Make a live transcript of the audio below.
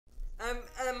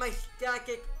my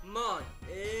static mon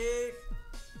is...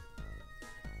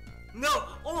 No!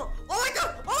 Oh my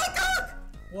god! Oh my god!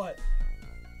 What?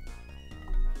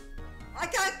 I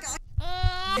got...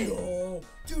 Yo,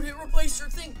 dude, it replaced your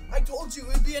thing. I told you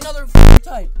it'd be another fire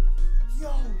type.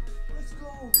 Yo, let's go.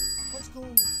 Let's go.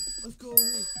 Let's go.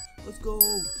 Let's go.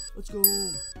 Let's go.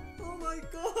 Oh my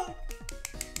god!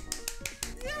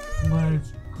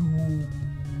 Let's go.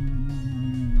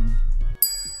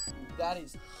 That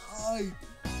is hype.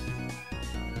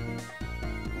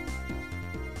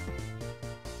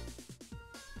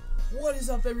 What is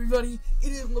up, everybody?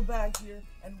 It is Lebag here,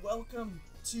 and welcome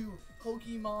to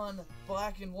Pokemon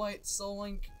Black and White Soul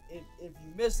Link. If you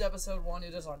missed episode 1,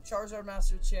 it is on Charizard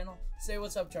Master's channel. Say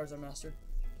what's up, Charizard Master.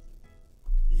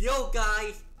 Yo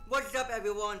guys, what's up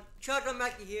everyone? Charizard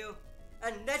Master here,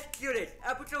 and let's do this.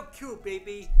 Episode 2,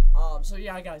 baby. So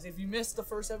yeah, guys, if you missed the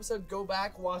first episode, go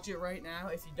back, watch it right now.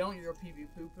 If you don't, you're a pee-pee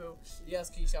poo-poo.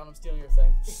 Yes, Keyshawn, I'm stealing your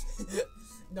thing.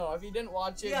 No, if you didn't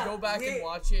watch it, go back and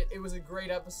watch it. It was a great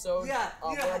episode.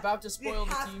 We're about to spoil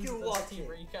the team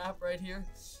recap right here.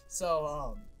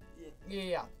 So,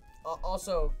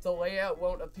 also, the layout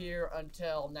won't appear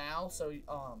until now. So,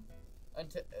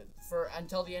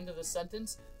 until the end of the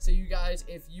sentence. So, you guys,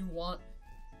 if you want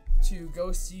to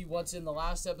go see what's in the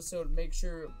last episode, make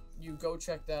sure you go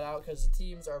check that out, because the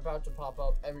teams are about to pop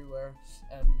up everywhere,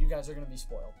 and you guys are going to be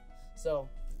spoiled. So,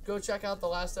 go check out the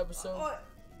last episode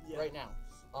right now.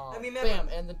 Bam,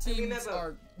 and the teams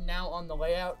are now on the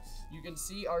layout. You can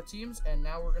see our teams, and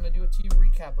now we're going to do a team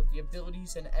recap with the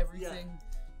abilities and everything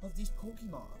of these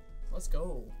Pokemon. Let's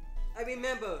go. And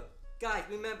remember, guys,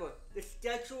 the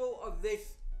schedule of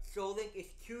this Soul Link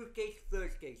is Tuesdays,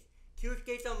 Thursdays.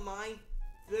 Tuesdays on mine,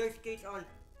 Thursdays on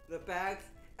Lebag's,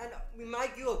 and we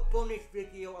might do a bonus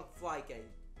video on Friday.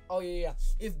 Oh, yeah.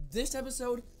 If this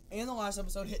episode and the last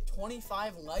episode hit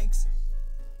 25 likes,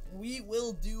 we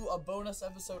will do a bonus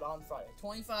episode on Friday.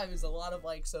 25 is a lot of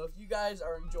likes, so if you guys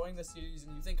are enjoying the series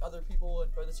and you think other people would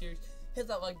enjoy the series, hit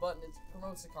that like button. It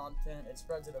promotes the content, it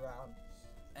spreads it around,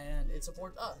 and it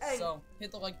supports us. So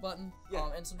hit the like button,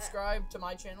 and subscribe to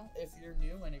my channel if you're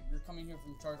new, and if you're coming here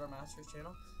from Charizard Master's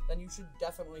channel, then you should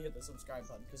definitely hit the subscribe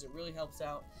button, because it really helps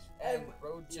out. And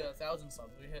road to 1,000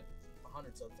 subs, we hit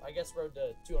 100 subs. I guess road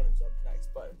to 200 subs next,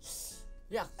 but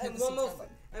yeah. And one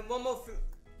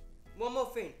more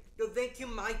thing. The link to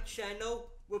my channel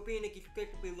will be in the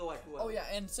description below as well. Oh yeah,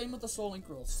 and same with the Soul Link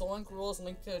rules. Soul Link rules,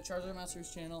 link to Charizard Master's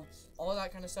channel, all of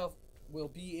that kind of stuff will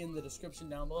be in the description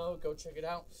down below. Go check it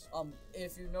out.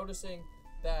 If you're noticing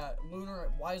that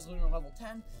why is Lunar level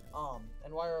 10?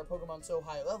 And why are our Pokemon so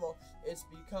high level? It's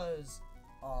because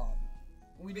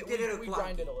we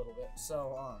grinded a little bit.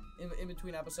 So in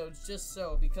between episodes, just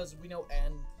so, because we know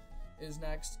N is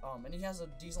next. And he has a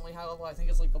decently high level. I think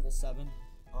it's like level 7.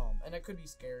 And it could be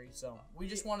scary, so we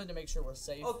just wanted to make sure we're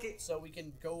safe, so we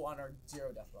can go on our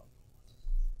 0 death run.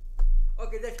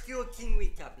 Okay, let's do a team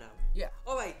recap now. Yeah.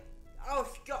 Alright, our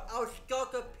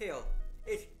starter pill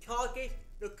is Target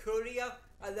Lucaria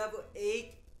at level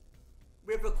 8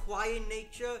 with a quiet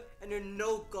nature and a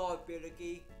no guard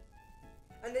ability.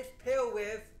 And it's paired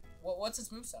with... What's its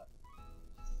moveset?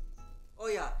 Oh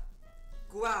yeah,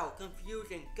 Growl,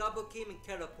 Confusion, Double Team, and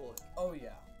Teleport. Oh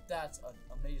yeah, that's an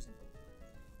amazing move.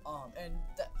 And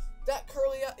that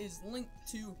Curlia is linked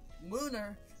to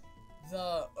Lunar,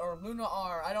 the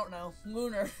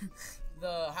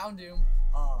Houndoom,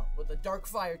 with the Dark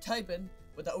Fire typing,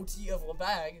 with the OT of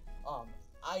Lebag,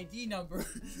 ID number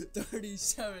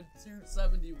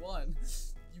 37271.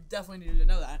 You definitely needed to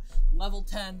know that. Level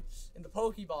 10 in the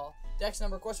Pokeball. Dex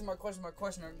number !???,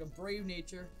 the Brave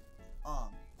Nature,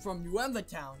 from Uemba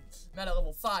Town, met at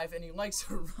level 5, and he likes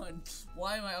to run.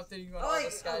 Why am I updating you on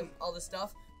all this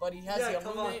stuff? But he has the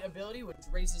Illuminate ability, which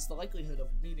raises the likelihood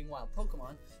of meeting wild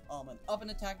Pokemon, an up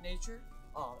and attack nature,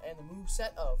 and the move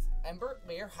set of Ember,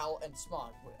 Lair, Howl, and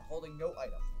Smog, holding no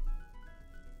item.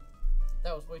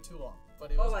 That was way too long,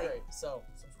 but it was great. So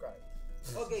subscribe.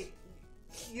 Okay,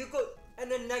 you go,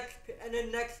 and the next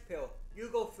pill, you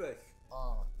go first.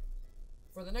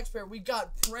 For the next pair, we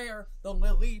got Prayer, the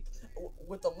Lilip,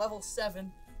 with the level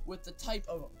 7, with the type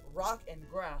of Rock and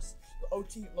Grass. The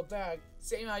OT Lebag,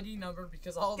 same ID number,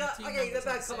 because all the team members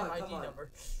have the same ID number.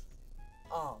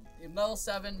 In level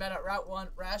 7, met at Route 1,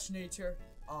 Rash Nature,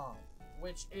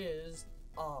 which is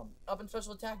up in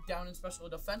special attack, down in special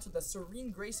defense, with a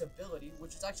Serene Grace ability,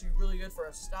 which is actually really good for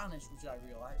Astonish, which I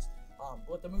realized.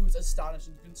 With the moves Astonish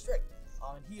and Constrict.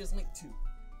 And he is linked to.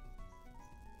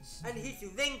 And he's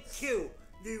linked to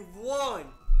the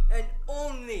one and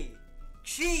only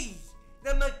Cheese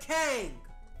the Metang.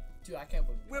 Dude, I can't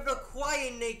believe it. With a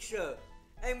quiet nature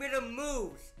and with the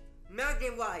moves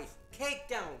Mountain Rise,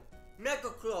 Takedown, Mega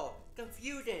Claw,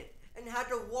 Confusion, and had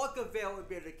the walk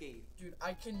availability. Dude,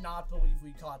 I cannot believe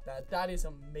we caught that. That is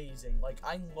amazing. Like,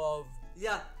 I love...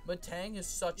 Yeah. Matang is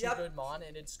such a good mon,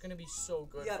 and it's gonna be so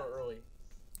good for early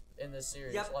in this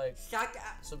series. Yep. Like,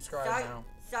 subscribe now.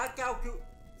 Shout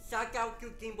out to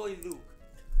Game Boy Luke.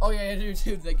 Oh yeah, dude,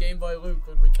 the Game Boy Luke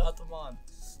when we got them on.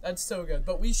 That's so good.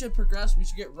 But we should progress. We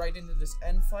should get right into this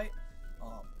end fight.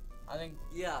 I think.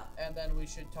 Yeah. And then we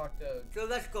should talk to. So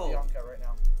let's go. Bianca right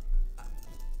now.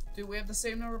 Dude, we have the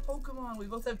same number of Pokemon. We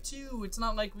both have 2. It's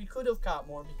not like we could have caught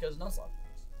more because Nuzlocke.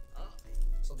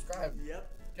 Subscribe. Yep.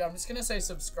 Yeah, I'm just gonna say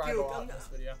subscribe a lot in this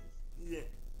video. Yeah.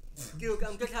 Dude,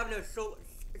 I'm just having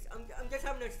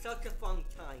such a fun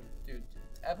time. Dude,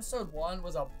 episode 1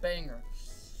 was a banger.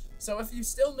 So if you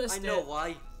still missed it, I know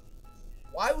why.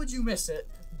 Why would you miss it?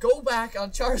 Go back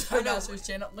on Charizard Master's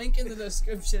channel. Link in the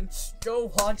description.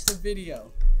 Go watch the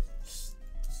video.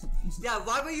 Yeah,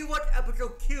 why would you watch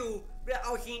episode 2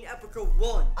 without seeing episode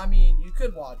 1? I mean, you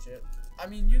could watch it. I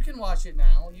mean, you can watch it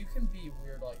now. You can be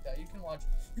weird like that. You can watch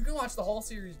the whole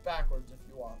series backwards if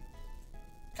you want.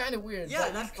 Kind of weird, yeah,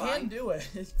 but that's you fine. can do it.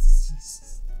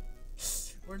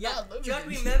 We're not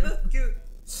limited.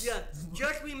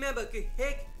 Just remember to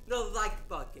hit the like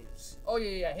button. Oh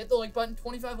yeah, hit the like button.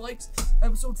 25 likes.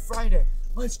 Episode Friday.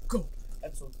 Let's go.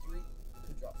 Episode 3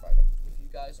 could drop Friday if you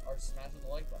guys are smashing the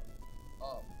like button.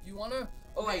 Do you wanna?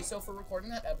 Okay, so for recording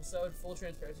that episode, full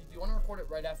transparency, do you want to record it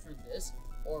right after this,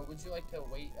 or would you like to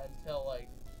wait until like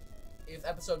if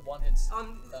episode 1 hits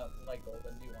like gold?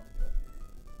 Then do you want to do it?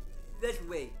 Let's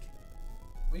wait.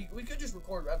 We could just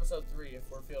record episode 3 if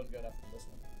we're feeling good after this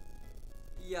one.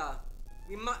 Yeah.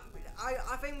 We might.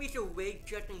 I think we should wait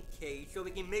just in case so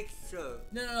we can make sure.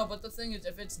 No. But the thing is,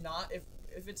 if it's not,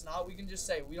 we can just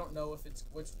say we don't know if it's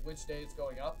which day it's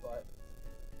going up. But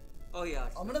oh yeah.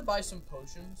 I'm gonna buy some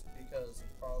potions because it's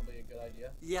probably a good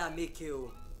idea. Yeah, me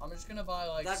too. I'm just gonna buy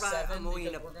like 7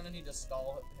 because we're gonna need to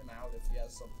stall him out if he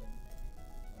has something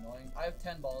annoying. I have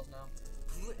 10 balls now.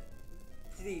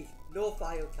 Please, no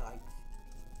fire types.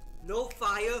 No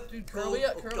fire. Dude, Curly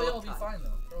will be fine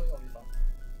though. Curly will be fine.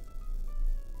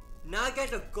 Now I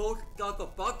get a ghost dog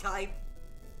or bug type.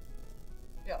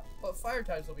 Yeah, but fire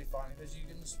types will be fine because you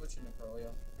can switch into Curly.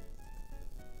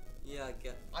 Yeah, I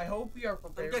get. I hope we are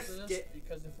prepared for this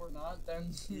because if we're not,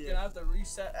 then you're gonna have to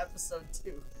reset episode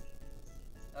 2.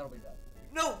 That'll be bad.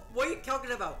 No, what are you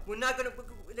talking about? We're not gonna.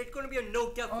 There's gonna be a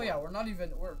no death. Oh yeah,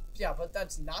 yeah, but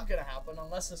that's not gonna happen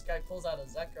unless this guy pulls out a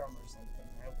Zekrom or something.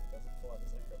 I hope he doesn't pull out a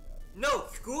Zekrom. No,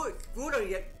 screw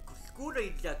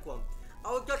the Zekrom.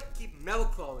 I'll just keep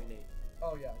Melcrawling it.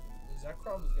 Oh yeah, the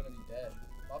Zekrom is gonna be dead.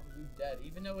 Probably dead,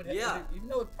 even though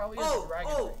it probably has a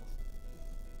dragon ring.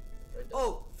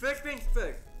 Right, first things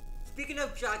first. Speaking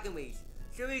of dragon race,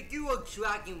 should we do a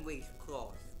dragon race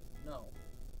clause? No.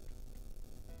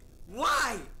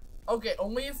 Why? Okay,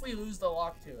 only if we lose the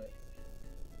lock to it.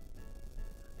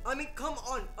 I mean, come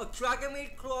on, a dragon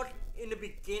race clause in the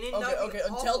beginning. Okay,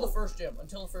 until the first gym.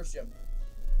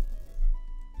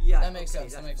 Yeah, that makes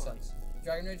sense. That makes sense.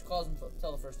 Dragon Rage clause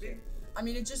until the first gym. I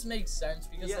mean, it just makes sense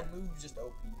because the move's just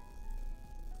OP.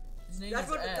 His name that's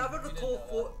is what the Cold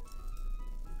 4.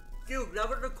 Dude, that's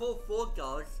what the Cold 4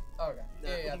 does. Okay.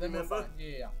 Yeah. Then we're fine.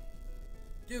 Yeah.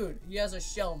 Dude, he has a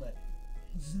Shelmet.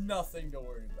 Nothing to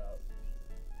worry about.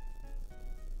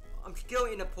 I'm still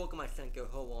in the Pokemon Center.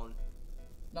 Hold on.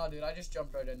 No, dude, I just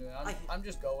jumped right into it. I'm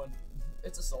just going.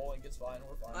 It's a Soul Link. It's fine.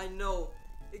 We're fine. I know.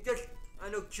 I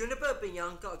know Juniper and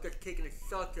Bianca are just taking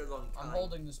such a long time. I'm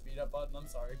holding the speed up button. I'm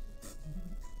sorry.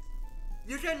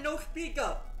 You said no speed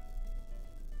up.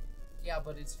 Yeah,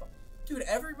 but it's fine. Dude,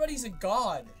 everybody's a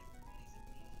god.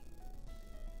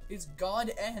 It's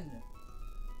God N.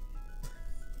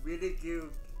 Really,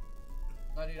 dude?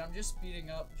 No, dude, I'm just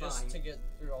speeding up just to get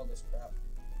through all this crap.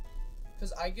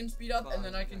 Because I can speed up and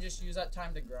then I can just use that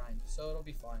time to grind. So it'll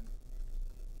be fine.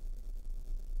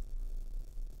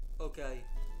 Okay.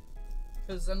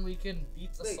 Because then we can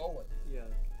beat the Soul Link.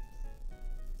 Yeah.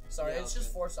 Sorry, it's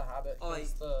just force of habit.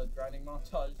 It's the grinding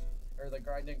montage. Or the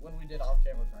grinding. When we did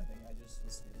off-camera grinding, I just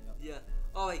was speeding up. Yeah.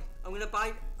 Alright, I'm gonna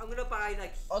buy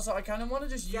like... Also, I kind of want to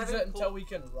just use it until we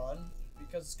can run.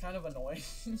 Because it's kind of annoying.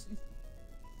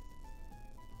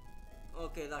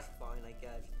 Okay, that's fine, I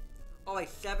guess. Alright,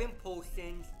 7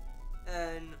 potions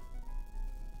and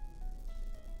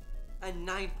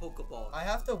 9 Pokeballs. I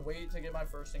have to wait to get my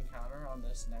first encounter on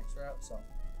this next route, so.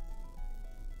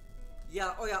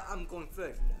 Yeah, I'm going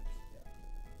first next. Yeah.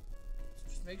 So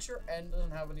just make sure N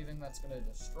doesn't have anything that's gonna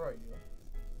destroy you.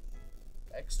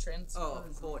 X-Transfer. Oh,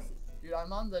 of course. Dude,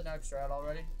 I'm on the next route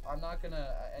already. I'm not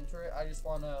gonna enter it. I just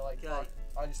wanna like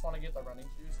I just wanna get the running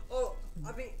shoes. Oh,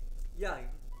 I mean, yeah.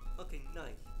 Okay,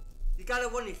 nice. You got a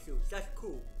running suit. That's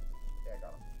cool. Yeah, I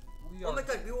got him. Oh my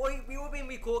god, we were been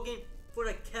recording for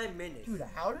like 10 minutes. Dude,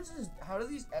 how do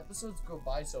these episodes go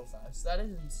by so fast? That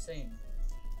is insane.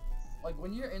 Like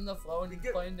when you're in the flow and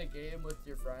you're playing the game with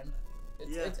your friend,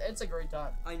 it's a great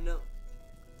time. I know.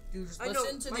 Dude, just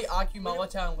listen to the Akumala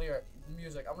Town lyric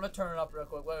music. I'm gonna turn it up real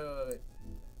quick. Wait.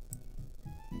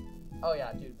 Oh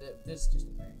yeah, dude, this is just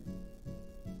amazing.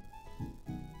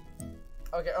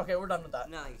 Okay, we're done with that.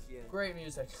 Nice, yeah. Great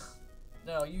music.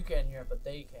 No, you can't hear it, but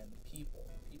they can. The people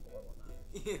are what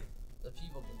matters. Yeah. The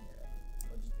people can hear it,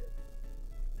 which is good.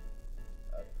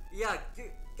 Okay. Yeah,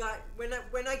 dude, God,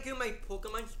 when I do my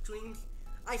Pokemon streams,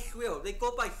 I swear they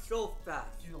go by so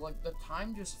fast. Dude, like the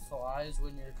time just flies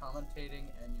when you're commentating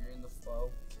and you're in the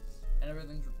flow, and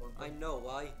everything's recorded. I know,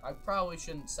 why? I probably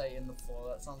shouldn't say in the flow.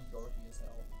 That sounds dorky as hell.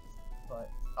 But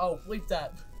bleep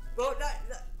that. Well,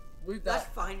 Bleep that's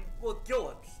that. fine. Well,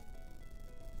 George.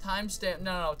 Timestamp.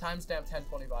 No. Timestamp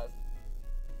 10:25.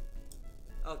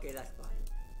 Okay, that's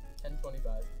fine.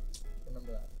 10:25.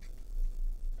 Remember that.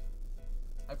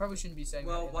 I probably shouldn't be saying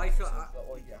that. Well, in why the should episode, I? but,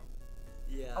 like, yeah.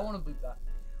 Yeah. I want to bleep that.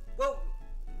 Well,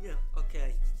 yeah.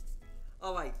 Okay.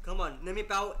 All right. Come on. Let me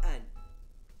bow and.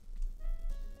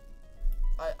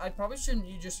 I probably shouldn't.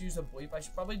 You just use a bleep. I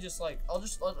should probably just like. I'll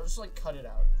just cut it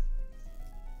out.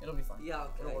 It'll be fine. Yeah.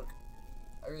 Okay. It'll work.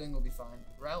 Everything will be fine.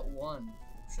 Route 1.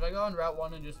 Should I go on Route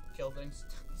 1 and just kill things?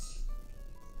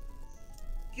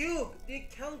 You did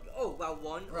count. Oh, Route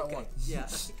 1. Route okay. 1. Yeah.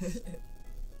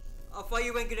 I thought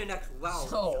you went to the next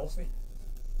round. No.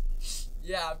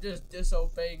 Yeah, I'm just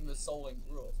disobeying the Soul Link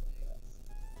rules.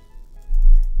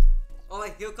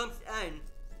 Alright, here comes N.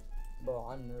 Bro,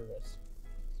 I'm nervous.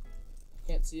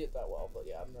 Can't see it that well, but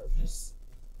yeah, I'm nervous.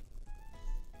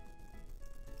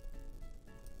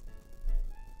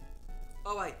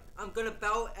 Alright, I'm gonna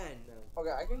battle N now.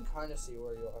 Okay, I can kind of see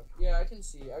where you are. Yeah, I can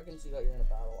see that you're in a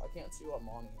battle. I can't see what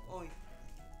Mon is. Oh,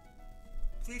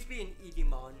 please be an easy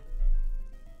Mon.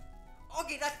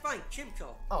 Okay, that's fine.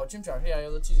 Chimchar. Oh, Chimchar. Yeah,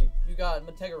 that's easy. You got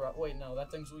Mategarot. Wait, no,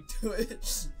 that thing's weak to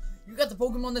it. You got the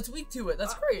Pokemon that's weak to it.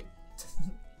 That's great.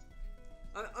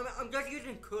 I'm just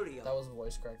using Coolio. That was a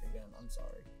voice crack again. I'm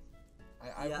sorry.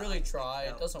 I Yeah, really try.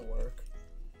 It doesn't work.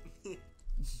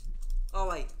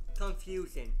 Alright,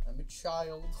 confusion. I'm a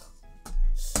child.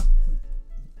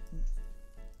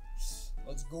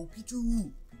 Let's go,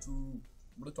 Pichu. Pichu.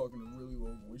 We're talking in a really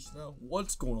low voice now.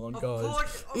 What's going on,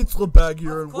 guys? It's Lebag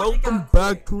here, and welcome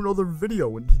back to another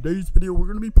video. In today's video, we're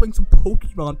gonna be playing some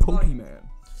Pokemon.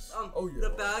 Oh yeah.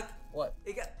 Lebag. What?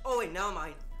 Oh wait, now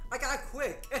mine. I got a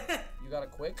quick. You got a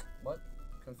quick? What?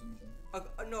 Confusion.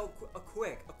 No, a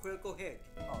critical hit.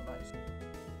 Oh, nice.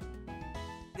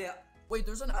 Yeah. Wait,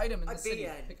 there's an item in the city.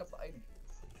 BN. Pick up the item.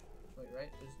 Wait,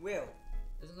 right? Where?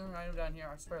 Isn't there an item down here?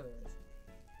 I swear there is.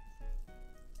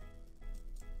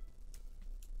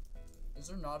 Is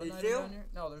there not an item down here?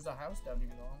 No, there's a house down here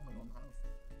though. I'm gonna go in the house.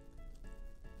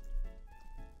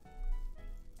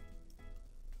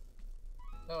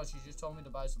 No, she just told me to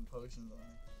buy some potions on her.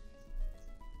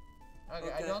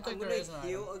 Okay, I don't think there is an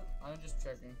item. I'm just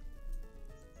checking.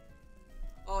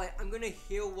 Alright, I'm gonna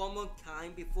heal one more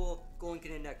time before going to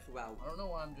the next route. I don't know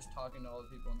why I'm just talking to all the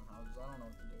people in the houses. I don't know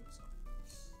what to do, so.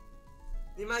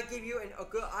 They might give you a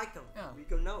good item. Yeah. We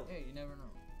don't know. Hey, you never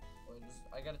know. Wait,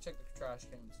 I gotta check the trash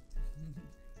cans.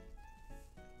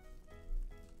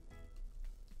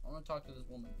 I wanna talk to this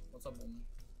woman. What's up, woman?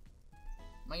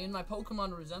 Me and my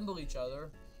Pokemon resemble each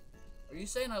other. Are you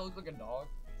saying I look like a dog?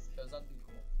 Because that'd be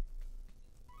cool.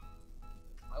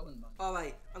 I wouldn't mind.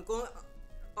 Alright,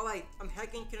 Alright, I'm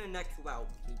heading to the next route.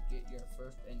 To get your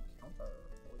first encounter.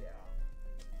 Oh yeah.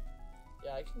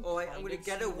 Yeah, I can. Alright, I'm gonna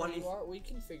get it one. We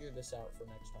can figure this out for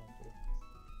next time too.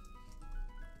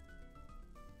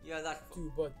 Yeah, that's.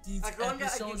 Dude, but these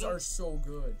episodes are so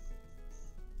good.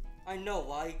 I know,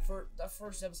 why? That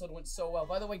first episode went so well.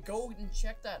 By the way, go and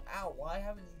check that out. Why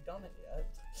haven't you done it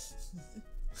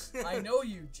yet? I know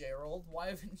you, Gerald. Why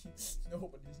haven't you?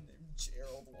 Nobody's named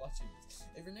Gerald watching this.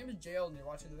 If your name is Gerald and you're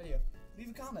watching the video, leave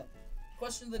a comment.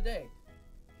 Question of the day: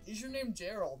 is your name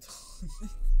Gerald?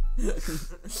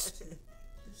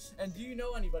 And do you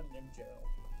know anybody named Gerald?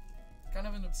 Kind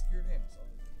of an obscure name. So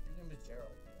your name is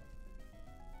Gerald.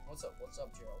 What's up,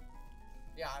 Gerald?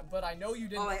 Yeah, but I know you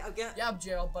didn't. Yeah,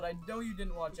 Gerald, but I know you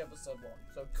didn't watch episode 1.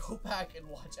 So go back and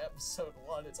watch episode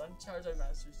 1. It's on Charizard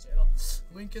Master's channel.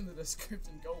 Link in the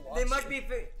description. Go watch. They might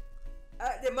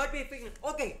be thinking,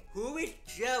 okay, who is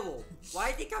Gerald? Why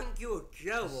is he calling you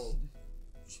Gerald?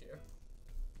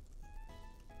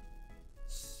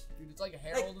 Dude, It's like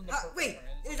Harold in the Purple wait, Rain.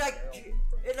 it's like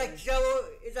Gerald.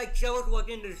 It's like Gerald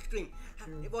walking into the stream.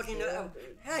 It wasn't Gerald,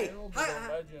 hey, Gerald's how, a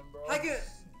legend, bro.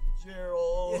 Gerald.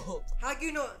 Gerald. How do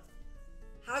you know?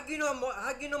 How do you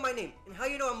know my name? And how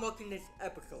do you know I'm watching this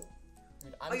episode?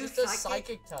 Dude, I'm just a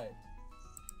psychic type.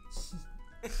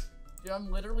 Dude, I'm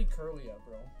literally Curlia,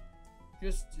 bro.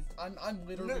 I'm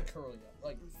literally Curlia.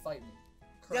 Like, fight me.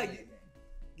 Yeah, Curlia.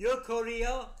 you're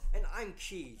Korea and I'm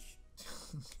cheese.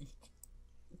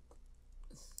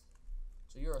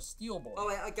 So you're a steel boy. Oh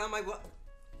wait, I got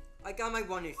my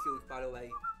running shoes, by the way.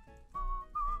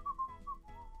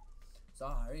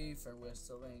 Sorry for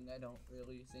whistling. I don't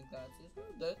really think that's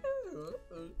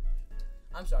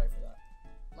I'm sorry for that.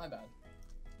 My bad.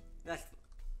 That's.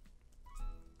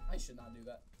 I should not do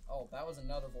that. Oh, that was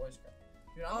another voice crack.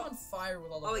 Dude, I'm on fire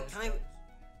with all the voice cracks.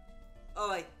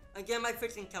 Oh wait, I get my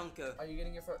fish encounter. Are you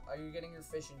getting your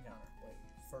fish encounter?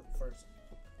 Wait, first.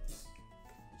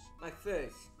 My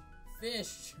fish.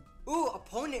 Fish. Ooh, a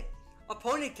ponytail.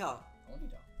 Ponytail.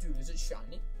 Dude, is it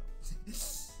shiny?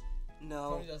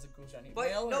 No. Ponytail's a cool shiny. But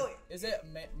Male no, is it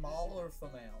male or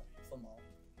female? Female.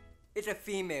 It's a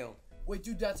female. Wait,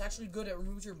 dude, that's actually good. It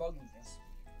removes your bug weakness.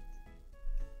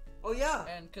 Oh yeah.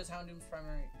 And because Houndoom's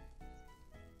primary.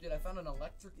 Dude, I found an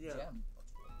electric gem.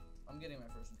 That's cool. I'm getting my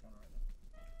first encounter right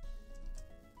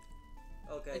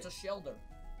now. Okay. It's a Shelder.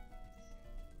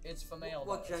 It's female.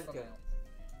 What though. It's gender? female.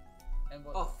 And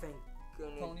what? Oh, thank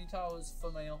goodness. Ponytail is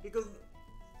female. Because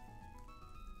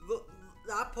look,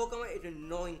 that Pokemon is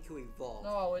annoying to evolve.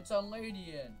 No, it's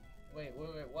Unladian. Wait,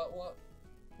 what?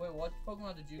 Wait, what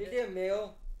Pokemon did you get? Is it a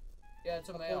male? Yeah, it's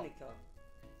a male. Ponytail.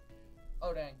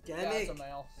 Oh dang. Damn yeah, it. it's a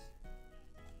male.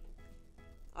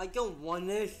 I don't want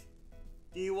this.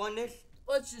 Do you want this?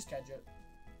 Let's just catch it.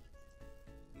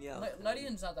 Yeah.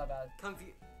 Ledian's not that bad.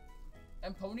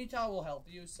 And Ponytail will help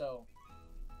you, so.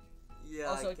 Yeah.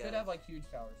 Also, I it could have like huge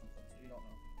power or something, so you don't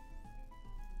know.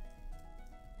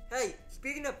 Hey,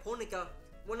 speaking of Ponyta,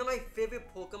 one of my favorite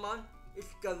Pokemon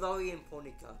is Galarian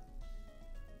Ponyta.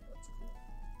 That's cool.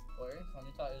 Galarian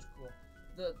Ponyta is cool.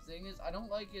 The thing is, I don't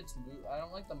like its move. I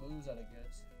don't like the moves that it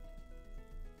gets.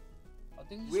 I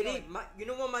think really, you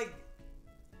know what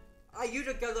I use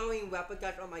a Galarian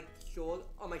Rapidash on my shield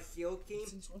team.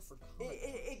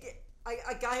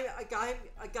 I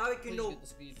got to know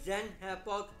Zen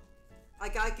Headbutt. I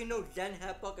got to know Zen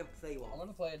Headbutt and play well. I'm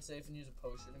gonna play it safe and use a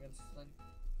potion against this thing.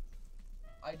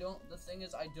 The thing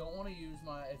is, I don't want to use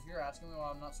my, if you're asking me why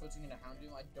I'm not switching into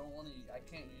Houndoom, I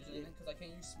can't use anything because I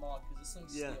can't use Smog because this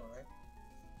thing's steel, right?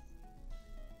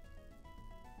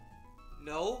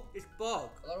 No, it's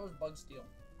Bug. I thought it was Bug Steel.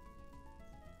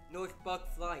 No, it's Bug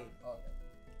Flying. Oh, okay.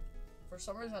 For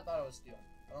some reason, I thought it was Steel.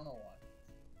 I don't know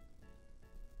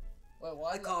why. Wait,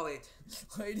 why? I call it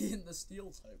Lady in the Steel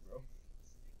type, bro.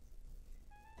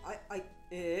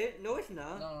 No, it's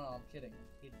not. No, I'm kidding.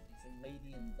 It's a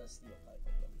Lady in the Steel type.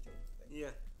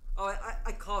 Yeah. Oh,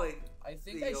 I call it. I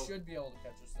think I should be able to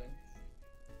catch this thing.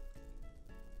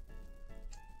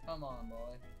 Come on,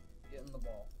 boy. Get in the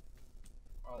ball.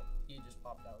 Oh, he just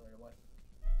popped out right away.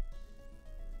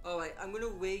 Alright, I'm gonna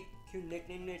wait to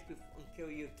nickname this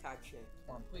until you catch it.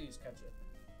 Come on, please catch it.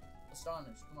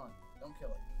 Astonish, come on. Don't kill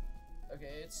it.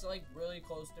 Okay, it's like really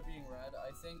close to being red.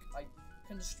 I think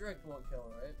Constrict won't kill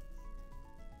it, right?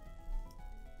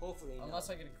 Hopefully not. Unless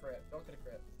I get a crit. Don't get a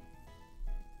crit.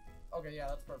 Okay, yeah,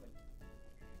 that's perfect.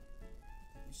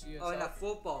 You see its health? and a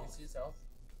football. You see its health?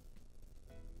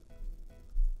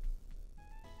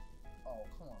 Oh,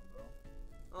 come on, bro.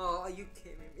 Oh, are you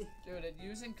kidding me? Dude, it's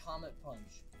using Comet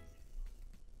Punch.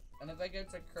 And if I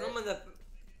get a crit,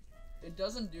 it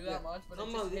doesn't do that much, but it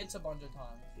just hits a bunch of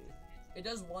times. It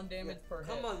does 1 damage per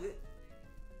hit.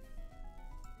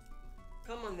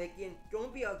 Come on, Nicky,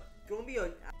 don't be a.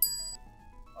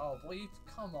 Oh, bleep!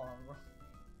 Come on, bro.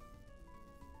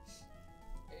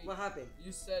 What happened?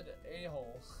 You said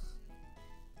a-hole.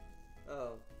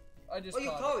 Oh. I just. Oh,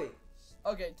 you call it.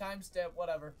 Okay, timestamp,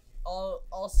 whatever.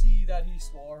 I'll see that he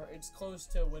swore. It's close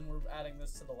to when we're adding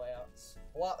this to the layout.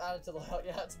 Well, add it to the layout.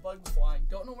 Yeah, it's Bug Flying.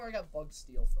 Don't know where I got Bug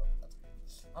Steel from. That's cool.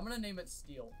 I'm gonna name it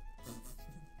Steel.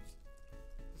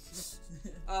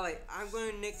 Alright, I'm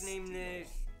gonna nickname this.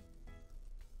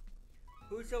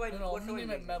 Who shall I? No, I'm gonna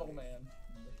name it Metal Man.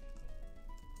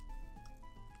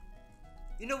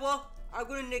 You know what? I'm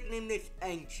gonna nickname this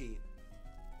Anchi.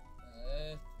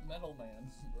 Metal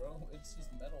Man, bro. It's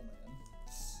just Metal Man.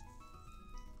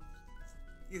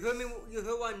 You heard me? You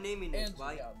heard what I'm naming this,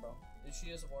 right? Yeah, bro. Is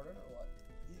she a supporter or what?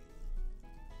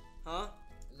 Huh?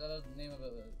 Is that the name of a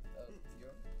hero?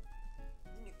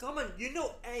 Come on, you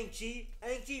know Anchi.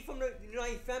 Anchi from the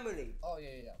United Family. Oh,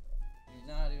 yeah, bro.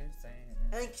 United Family.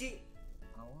 Anchi.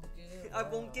 I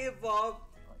won't give up.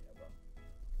 Oh yeah, bro.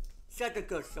 Such a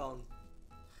good song.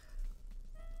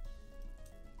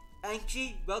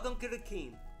 Angie, welcome to the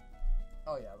team.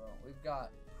 Oh yeah, bro. We've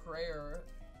got Prayer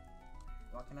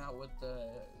rocking out with the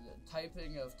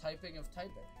typing of typing. Yes,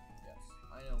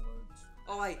 I know words.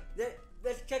 Alright,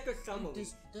 let's check her summary.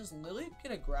 Does Lily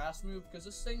get a grass move? Because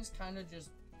this thing's kind of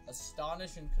just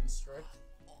astonish and constrict.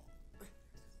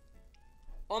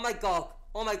 Oh my god.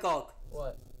 Oh my god.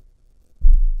 What?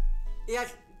 It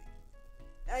has...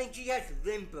 Angie has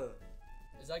limber.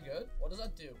 Is that good? What does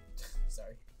that do?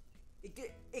 Sorry.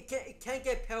 It can't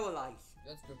get paralyzed.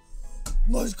 That's good.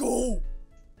 Let's go!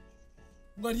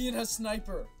 Lydian has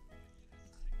sniper.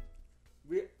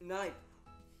 Nice.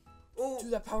 Oh.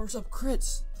 Dude, that powers up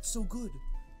crits. That's so good.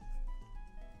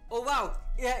 Oh wow.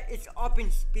 Yeah, it's up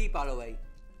in speed, by the way.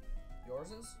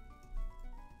 Yours is?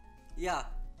 Yeah.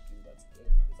 Dude, that's good.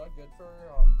 Is that good for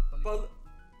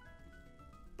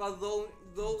but low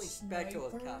in special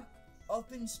attack.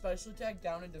 Up in special attack,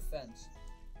 down in defense.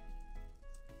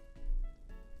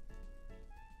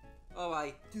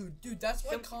 Alright. Dude, that's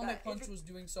why Comic Punch was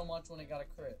doing so much when it got a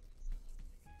crit.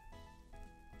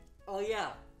 Oh yeah.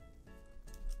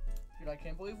 Dude, I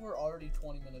can't believe we're already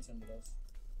 20 minutes into this.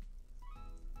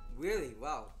 Really?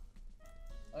 Wow.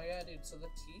 Oh yeah, dude. So the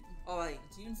team. Alright.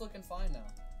 The team's looking fine now.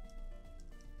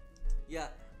 Yeah.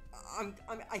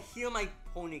 I heal my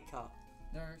ponytail.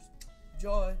 Nurse,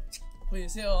 Joy,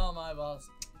 please heal all my balls.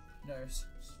 Nurse,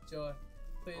 Joy,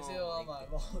 please heal all my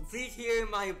balls. Please heal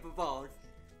my balls.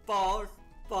 Balls.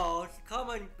 Come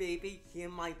on, baby.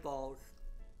 Heal my balls.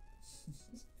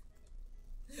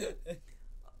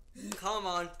 Come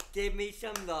on, give me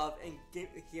some love and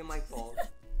heal my balls.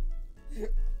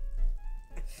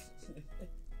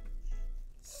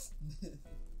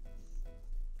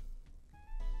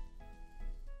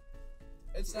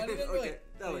 It's not even like,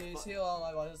 please heal all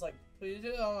my balls. It's like, please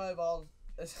heal all my balls.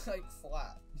 It's like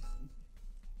flat.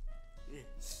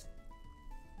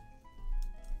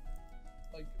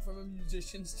 Like, from a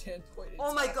musician standpoint, it's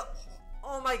oh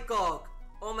my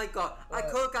god. I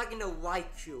could have gotten a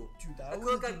white shoe. Dude, that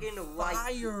could have gotten a white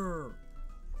shoe. fire.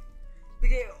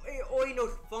 Because it only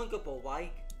knows Funkable,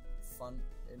 right?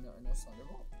 It knows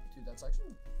Thunderbolt? Dude, that's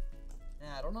actually...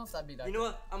 Yeah, I don't know if that'd be that You know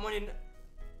what? I'm wondering...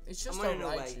 It's just a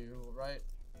Raichu, right?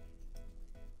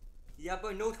 Yeah,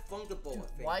 but no Funkable.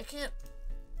 Dude, why can't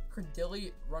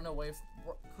Credilli run away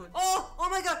from... Oh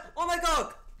my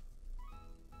god!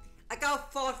 I got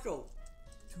a fossil.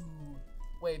 Dude,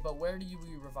 wait, but where do you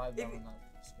revive them in that?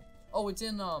 Oh, it's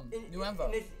in New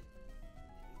Emva.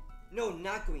 No,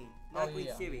 not Green. Not Green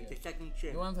series. Yeah. The second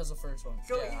chip. New Emva's the first one.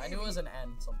 So yeah, I knew it was an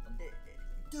N something.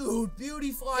 Dude,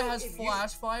 Beautyfly has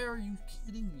Flash Fire? Are you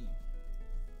kidding me?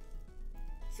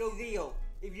 So Leo,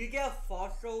 if you get a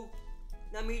fossil,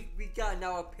 that means we got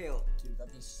now a pill. Dude,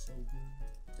 that'd be so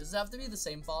good. Does it have to be the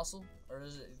same fossil, or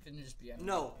can it just be any?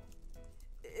 No,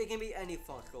 it can be any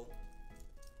fossil.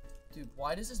 Dude,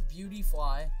 why does this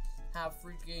Beautyfly have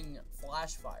freaking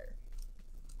Flash Fire?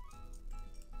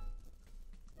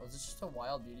 Oh, is this just a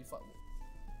wild Beautyfly?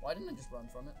 Why didn't I just run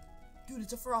from it? Dude,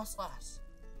 it's a Frostlass.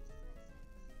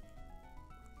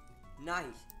 Nice.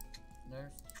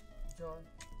 Nurse, Joy,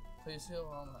 please heal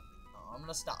all my... Oh, I'm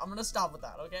gonna stop with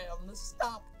that, okay? I'm gonna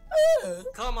stop.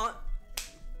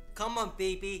 Come on,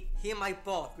 baby. Hear my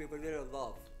boss with a little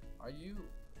love. Are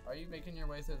you making your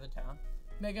way through the town?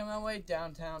 Making my way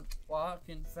downtown,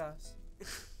 walking fast.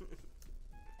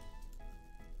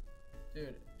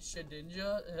 Dude,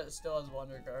 Shedinja still has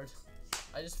Wonder Guard.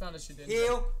 I just found a Shedinja.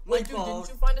 Heal my Wait, dude, balls.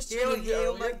 didn't you find a Shedinja Heal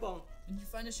earlier? my bone. Didn't you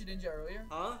find a Shedinja earlier?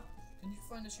 Huh? Didn't you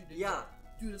find a Shedinja? Yeah.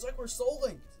 Dude, it's like we're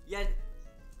solving. Yeah.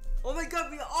 Oh my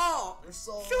god, we are! We're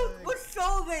solving. Shoot, we're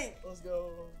solving! Let's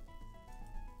go.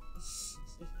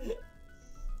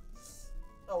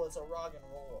 Oh, it's a rock and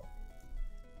roll.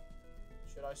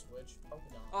 Should I switch? Probably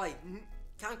not. Alright,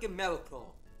 can't get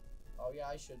Miracle. Oh yeah,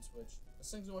 I should switch. This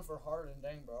thing's going for hard and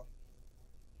dang, bro.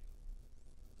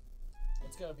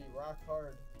 It's gonna be rock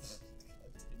hard.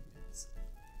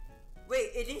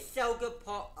 Wait, isn't Selga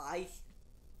part ice?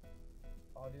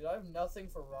 Oh, dude, I have nothing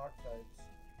for rock types.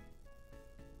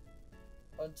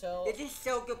 Until... Isn't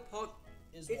Selga part...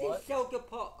 Isn't what? Selga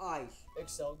part ice?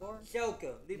 Excelgor?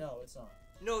 Selga. No, it's not.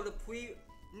 No, the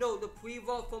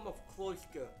pre-evolved form of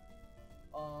Cloyster.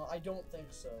 I don't think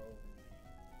so.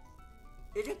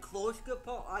 Isn't Cloyster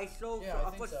part ice though? Yeah, I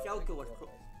think so. Selga was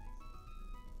Cloyster.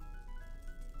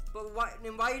 But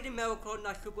why is the Miracle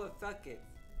not super effective?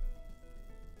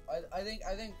 I think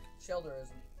Shelter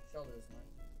isn't. Shelter is nice.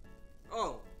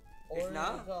 Oh, or it's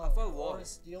not? I thought water. Or is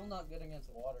Steel not good against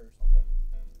water or something?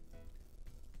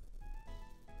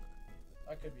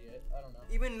 That could be it. I don't know.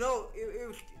 Even though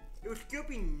it would still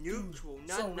be neutral. Dude,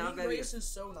 not so not Weak very. Race is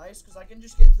so nice because I can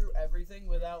just get through everything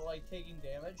without like taking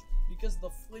damage because the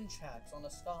flinch hacks on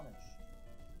Astonish.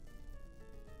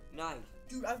 Nice.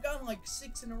 Dude, I've gotten like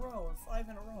 6 in a row or 5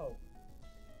 in a row.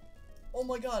 Oh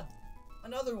my god,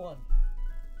 another one.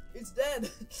 It's dead.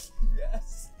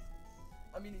 Yes.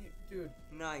 I mean, dude.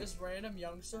 Nice. This random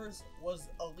youngsters was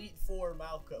Elite 4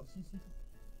 Malcolm.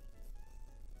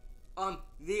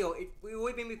 Leo,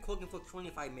 we've been recording for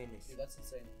 25 minutes. Dude, that's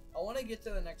insane. I want to get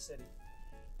to the next city.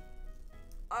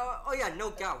 Oh yeah, no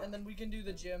doubt. And then we can do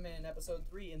the gym in episode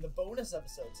 3 in the bonus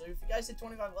episode. So if you guys hit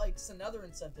 25 likes, another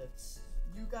incentive.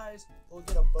 You guys will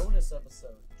get a bonus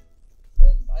episode.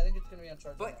 And I think it's going to be on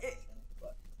Charizard Master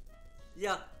channel.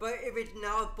 Yeah, but if it's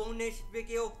now a bonus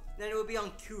video, then it will be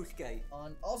on Tuesday.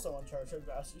 Also on Charizard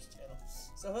Master's channel.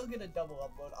 So he'll get a double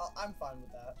upload. I'm fine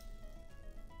with that.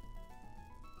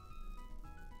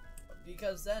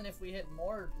 Because then if we hit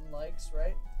more likes,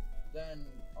 right? Then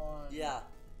on... Yeah.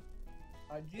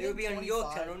 It will be on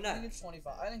your channel next. I think it's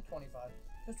 25. I think 25.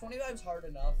 Because 25 is hard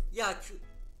enough. Yeah,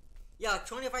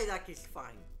 25 likes is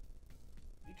fine.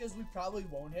 Because we probably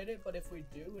won't hit it, but if we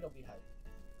do, it'll be hype.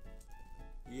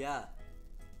 Yeah.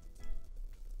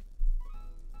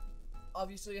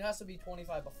 Obviously, it has to be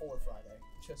 25 before Friday.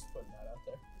 Just putting that out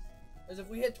there. Because if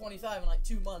we hit 25 in like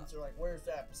 2 months, they're like, where's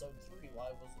episode 3?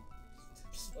 Why wasn't...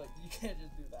 Like, you can't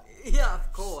just do that. Yeah,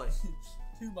 of course.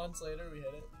 2 months later, we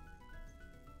hit it.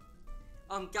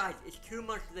 Guys, it's 2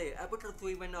 months later. Episode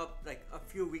 3 went up, like, a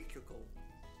few weeks ago.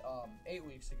 8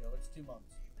 weeks ago. It's 2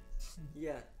 months.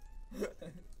 Yeah.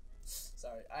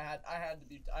 Sorry, I had to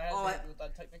hit you with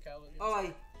that technicality.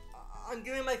 Alright, I'm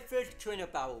doing my first trainer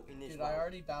battle in this Dude, round. I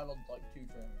already battled, like, 2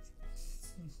 trainers.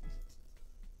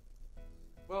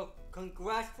 Well,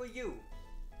 congrats for you.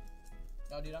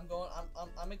 No, dude,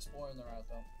 I'm exploring the route,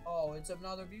 though. Oh, it's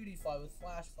another beauty fly with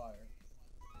flash fire.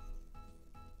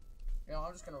 You know,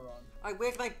 I'm just gonna run. Alright,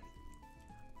 where's my...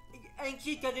 And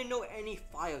she doesn't know any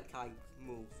fire type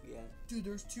moves yet. Dude,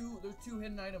 there's two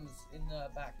hidden items in the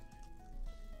back.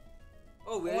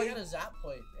 Oh, really? Oh, I got a zap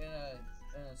plate and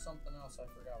a something else I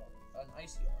forgot about. An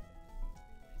icy one.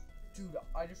 Dude,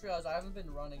 I just realized I haven't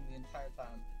been running the entire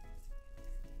time.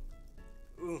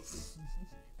 Ooh.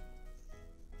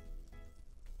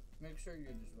 Make sure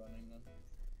you're just running then.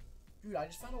 Dude, I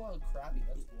just found a wild crabby.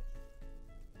 That's cool.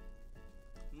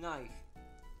 Nice.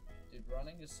 Dude,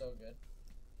 running is so good.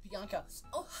 Bianca.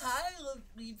 Oh, hi,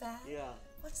 Lebag. Yeah.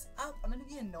 What's up? I'm gonna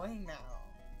be annoying now.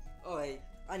 Alright,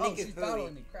 I need to she's hurry.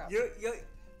 battling me. Crap.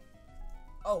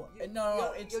 Oh,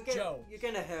 no, it's Joe. You're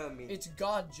gonna hurt me. It's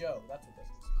God Joe. That's what this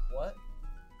is. What?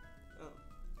 Oh.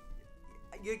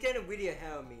 You're gonna really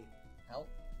hurt me. Help?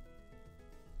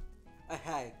 A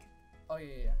hag. Oh,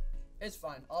 yeah. It's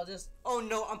fine. I'll just... Oh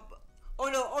no,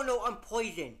 I'm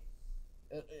poisoned.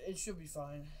 It should be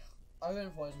fine. I've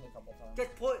been poisoned a couple times.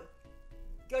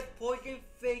 Does poison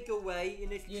fade away in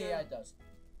this Yeah, it does.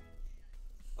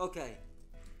 Okay.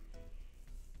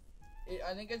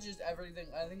 I think it's just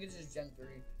everything. I think it's just Gen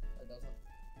 3 that doesn't.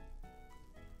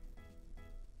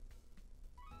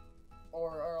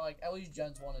 Or like, at least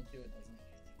Gens 1 and 2 it doesn't.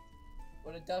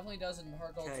 But it definitely does in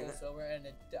Heart Gold, Soul Silver, and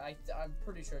I'm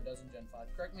pretty sure it does in Gen 5.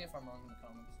 Correct me if I'm wrong in the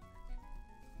comments.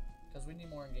 Because we need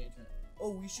more engagement. Oh,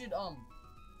 we should,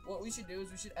 what we should do is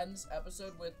we should end this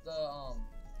episode with the,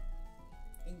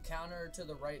 encounter to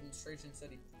the right in Station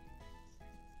City.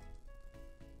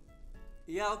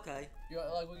 Yeah, okay.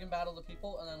 Like, we can battle the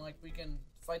people, and then, like, we can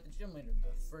fight the gym leader,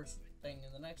 the first thing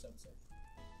in the next episode.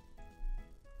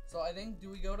 So, I think, do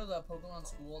we go to the Pokemon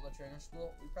school, the trainer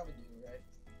school? We probably do, right?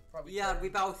 Probably. Yeah, we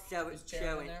both share Is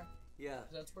Chair in there? Yeah.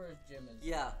 That's where his gym is.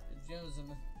 Yeah. His gym is in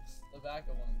the back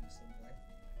of one of these things, right?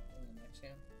 In the next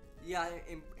game? Yeah,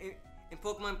 in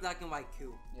Pokemon Black and White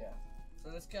 2. Yeah.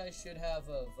 So this guy should have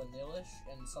a Vanillish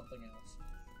and something else.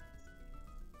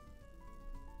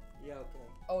 Yeah, okay.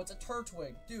 Oh, it's a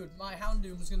Turtwig. Dude, my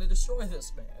Houndoom is gonna destroy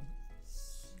this man.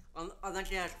 Unless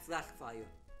he has Flash Fire.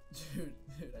 Dude,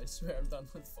 I swear I'm done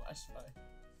with Flash Fire.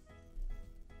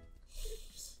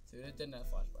 Dude, it didn't have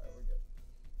Flash Fire. We're good.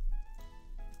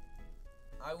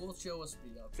 I will chill with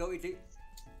Speed Up. So is it...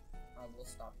 I will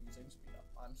stop using Speed Up.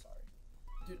 I'm sorry.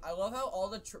 Dude, I love how all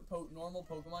the normal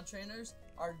Pokemon trainers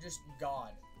are just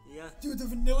God. Yeah. Dude, the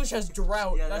Vanillish has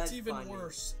Drought. Yeah, that's even funny.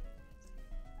 Worse.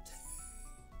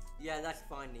 Yeah, that's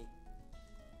funny.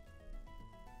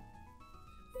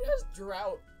 It has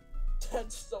Drought.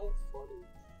 That's so funny.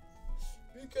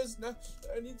 Because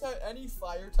any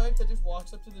fire type that just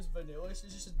walks up to this Vanillish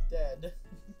is just dead.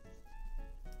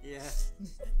 Yeah.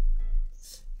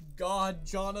 God,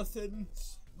 Jonathan,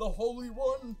 the Holy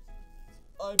One.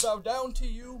 I bow down to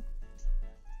you.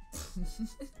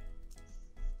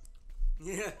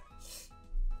 Yeah.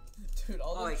 Dude,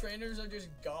 all the Alright. trainers are just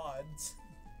gods.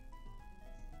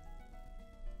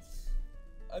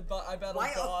 I battle Why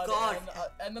a God,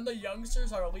 god? and then the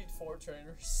youngsters are Elite 4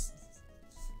 trainers.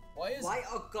 Why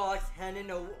are gods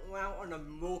hanging around on a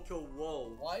mortal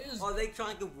world? Are they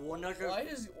trying to warn us?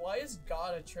 Why is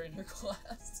God a trainer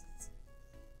class?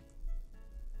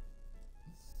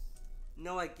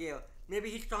 No idea. Maybe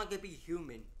he's trying to be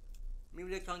human.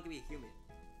 Maybe they're trying to be human.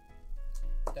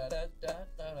 Da da da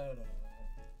da da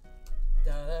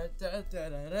da da da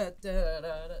da da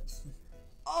da da.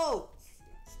 Oh,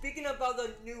 speaking about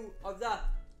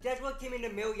guess what came in the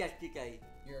mail yesterday?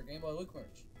 Your Game Boy Luke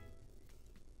merch.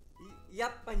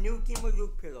 Yep, a new Game Boy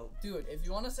Luke pillow. Dude, if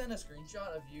you want to send a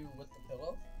screenshot of you with the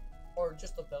pillow, or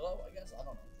just the pillow, I guess, I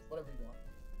don't know, whatever you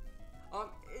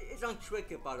want. It's on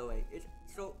Twitter, by the way. It's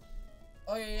so.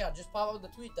 Oh yeah, just pop up the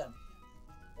tweet then.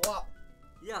 Blop.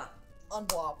 Yeah.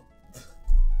 Unblop.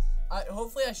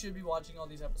 Hopefully I should be watching all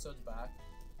these episodes back,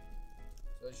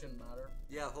 so it shouldn't matter.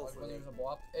 Yeah, hopefully. Like when there's a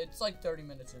blop, it's like 30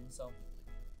 minutes in, so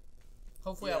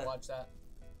hopefully I'll watch that.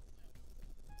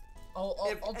 I'll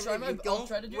try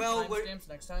to do timestamps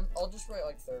next time. I'll just write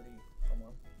like 30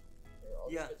 somewhere. Here, I'll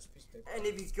just get this piece of paper. And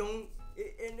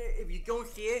if you don't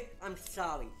see it, I'm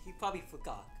sorry. He probably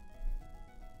forgot.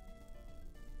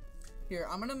 Here,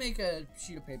 I'm gonna make a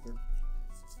sheet of paper.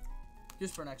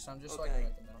 Just for next time, just so I can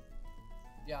write them down.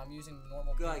 Yeah, I'm using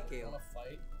normal paper. I wanna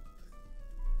fight.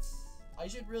 I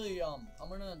should really, I'm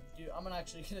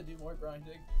actually gonna do more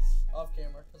grinding off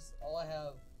camera, because all I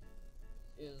have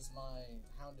is my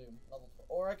Houndoom level 4.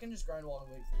 Or I can just grind while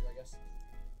I wait for you, I guess.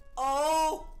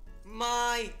 Oh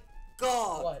my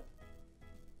god! What?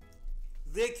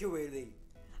 Literally.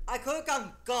 I could have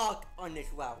gotten God on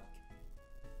this route.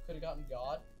 Could have gotten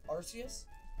God? Arceus?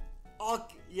 Oh,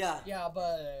 yeah. Yeah,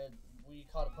 but we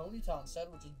caught a Ponyta instead,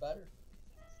 which is better.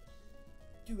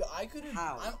 Dude, I could have.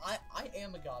 How? I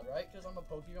am a god, right? Because I'm a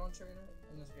Pokemon trainer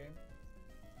in this game.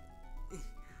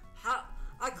 How?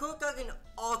 I could have gotten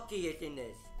Arceus in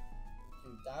this.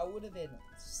 Dude, that would have been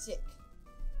sick.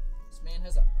 This man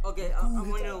has a. Okay,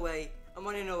 I'm running away. I'm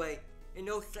running away.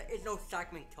 It's no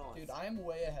segment toss. Dude, I am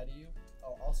way ahead of you.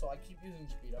 Oh, also, I keep using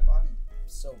speed up. I'm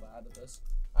so bad at this.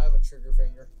 I have a trigger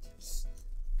finger.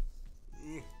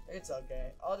 It's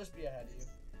okay. I'll just be ahead of you.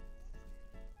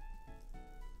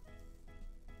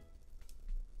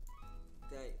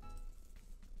 Okay.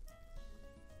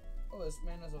 Oh, this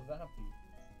man has a Venipede.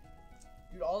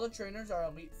 Dude, all the trainers are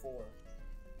Elite 4.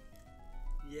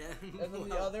 Yeah. And then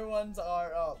the other ones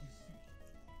are,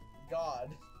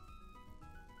 God.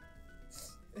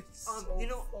 It's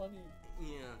so funny.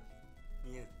 Yeah.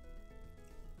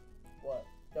 What?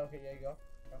 Okay, yeah, go.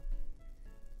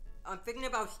 I'm thinking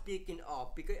about speaking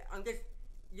up because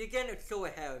you're getting so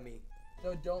ahead of me.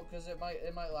 No, don't, because it might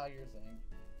lag your thing.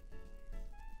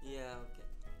 Yeah, okay.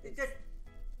 It's just,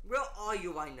 where are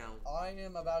you right now? I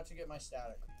am about to get my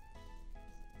static.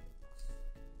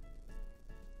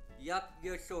 Yup,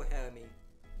 you're so ahead of me.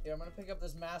 Yeah, I'm gonna pick up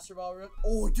this Master Ball.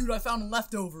 Oh, dude, I found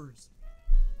leftovers.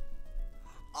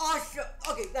 Awesome.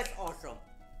 Okay, that's awesome.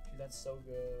 Dude, that's so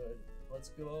good. Let's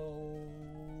go.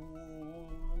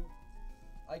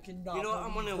 I cannot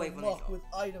believe the luck with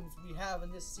items we have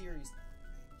in this series.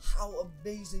 How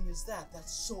amazing is that?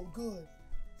 That's so good.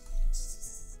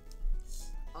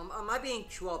 I might be in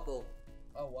trouble.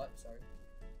 Oh, what? Sorry.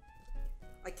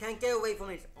 I can't get away from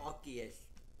his Arceus.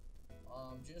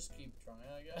 Just keep trying,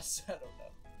 I guess. I don't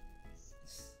know.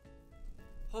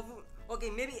 Hopefully, okay,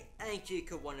 maybe Angie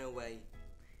could run away.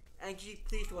 Angie,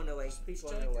 please run away. Please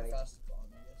run away. Fastest bomb,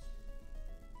 I guess.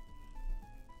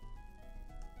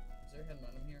 Is there hidden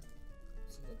item here?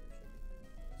 Seems like there should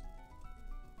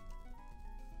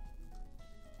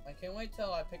be. I can't wait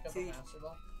till I pick up a Master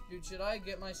Ball. Dude, should I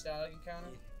get my static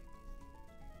encounter?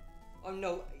 Oh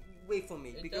no, wait for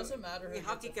me. It doesn't matter who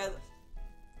have to get.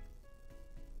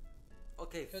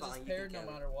 Okay, fine. Because it's paired no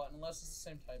matter what, unless it's the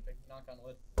same typing. Knock on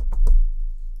wood.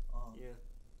 Yeah.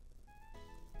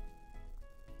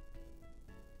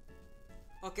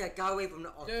 Okay, I got away from the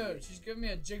Arceus. Dude, she's giving me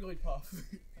a Jigglypuff.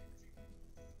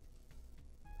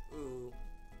 Ooh.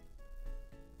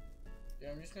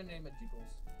 Yeah, I'm just gonna name it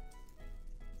Jiggles.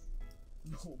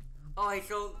 No. Alright,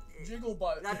 so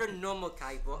Jigglebutt. That's a normal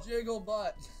type, right?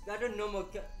 Jigglebutt. That's a normal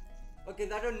okay,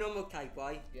 that's a normal type,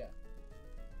 right? Yeah.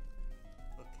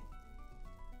 Okay.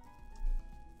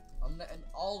 And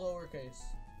all lowercase.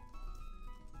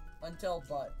 Until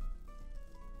butt.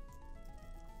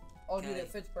 Oh, dude,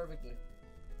 it fits perfectly.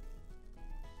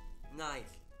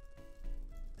 Nice.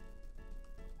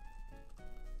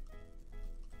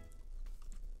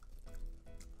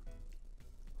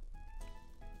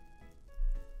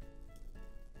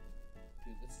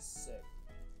 sick.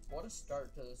 What a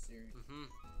start to the series.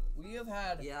 Mm-hmm. We have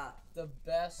had Yeah. the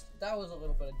best. That was a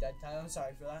little bit of dead time. I'm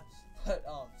sorry for that. But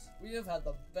we have had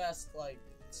the best like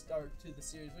start to the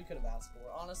series we could have asked for.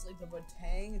 Honestly, the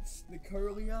Matang, the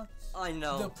Curlia, I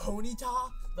know. the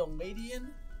Ponyta, the Ladian,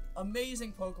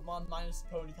 amazing Pokemon minus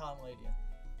the Ponyta and Ladian.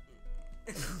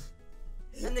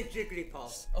 And the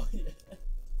Jigglypuff. Oh yeah.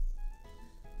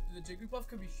 The Jigglypuff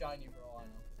could be shiny for all I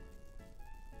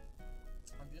know.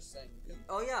 I'm just saying.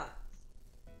 Oh yeah.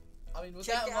 I mean, with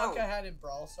Check that it luck out. I had in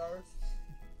Brawl Stars.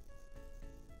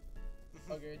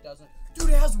 Okay, it doesn't. Dude,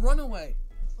 it has Runaway.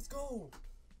 Let's go.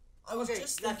 I was Okay,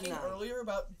 just that's thinking nice. earlier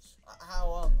about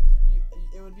how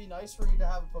it would be nice for you to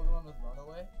have a Pokemon with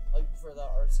Runaway, like for the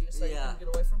Arceus that you Yeah. can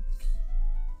get away from.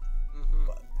 Mm-hmm.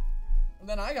 But and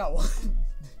then I got one.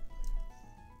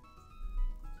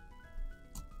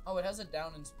 Oh, it has a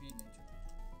down in speed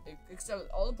nature. Except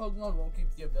all the Pokemon won't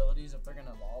keep the abilities if they're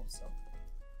gonna evolve, so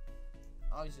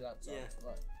obviously that sucks. Yeah.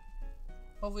 But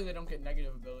hopefully they don't get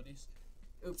negative abilities.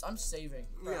 Oops, I'm saving.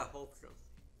 Yeah, Crap. hope so.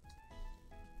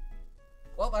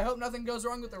 Well, I hope nothing goes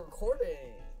wrong with the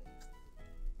recording.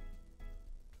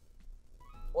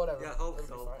 Whatever. Yeah, hope It'll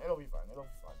so. be fine. It'll be fine. It'll be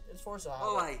fine. It's Force of Habit.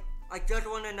 Alright, I just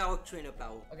want to now train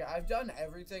about. Okay, I've done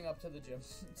everything up to the gym,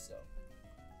 so.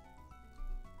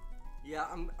 Yeah,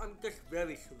 I'm just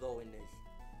very slow in this.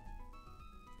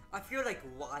 I feel like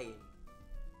lying.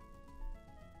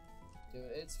 Dude,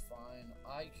 it's fine.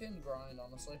 I can grind,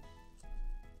 honestly.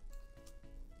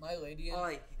 My lady.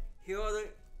 Alright, here are the.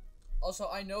 Also,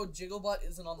 I know Jigglebutt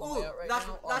isn't on the Oh, layout right that's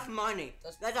now. that's money.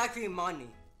 That's actually money.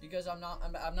 Because I'm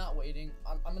not waiting.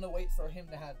 I'm gonna wait for him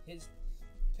to have his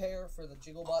pair for the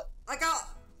Jigglebutt. I got.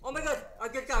 Oh my god! I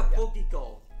just got a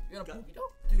Pokeball. You got a Got-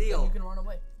 Pokédoll? Dude, Leo. then you can run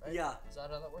away, right? Yeah. Is that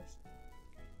how that works?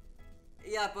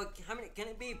 Yeah, but how many? Can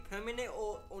it be permanent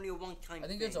or only a one-time? I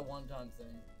think it's a one-time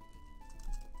thing.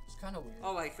 It's kind of weird.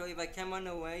 Alright, so if I can run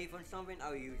away from something,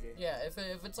 I'll use it. Yeah, if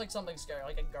it's like something scary,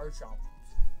 like a Garchomp.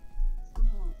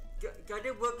 Does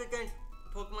it work against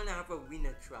Pokemon that have a arena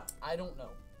trap? I don't know.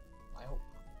 I hope.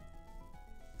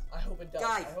 I hope it does.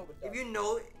 Guys, I hope it does. if you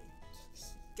know,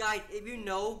 guys, if you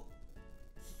know,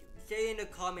 say in the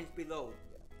comments below.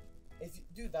 If you,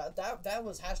 dude, that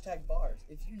was hashtag bars.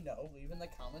 If you know, leave in the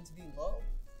comments below.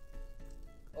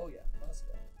 Oh yeah, let's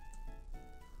go.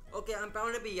 Okay, I'm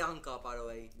bound to be Yanka, by the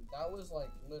way. That was like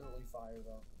literally fire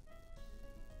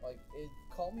though. Like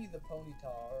call me the Ponyta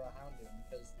or a Houndoom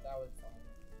because that was fire.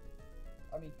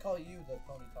 I mean, call you the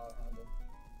Ponyta or Houndoom.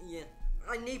 Yeah,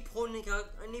 I need Ponyta.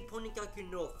 I need Ponyta to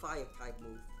know a fire type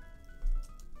move.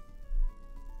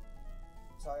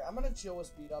 Sorry, I'm gonna chill with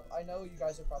speed up. I know you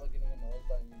guys are probably getting annoyed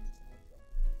by me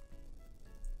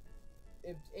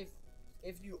using it.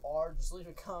 If you are, just leave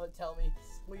a comment. Tell me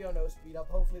Leo no speed up.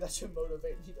 Hopefully that should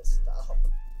motivate me to stop. I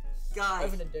have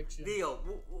Guys, an addiction. Leo,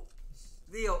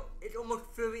 it's almost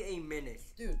 38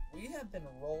 minutes. Dude, we have been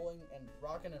rolling and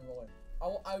rocking and rolling.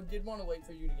 I did want to wait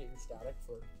for you to get your static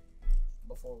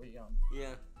before we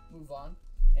Yeah. move on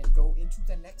and go into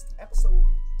the next episode.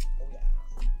 Oh yeah.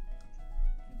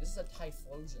 Dude, this is a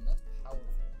Typhlosion. That's powerful.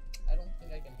 I don't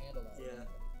think I can handle that. Yeah.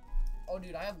 Oh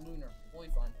dude, I have Lunar. Fully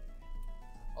fine.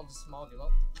 I'll just small give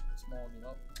up. Small give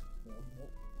up. Small give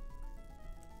up.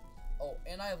 Oh,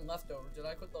 and I have leftovers. Did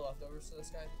I put the leftovers to this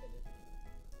guy? I think I did.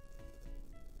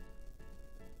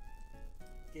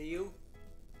 Do you?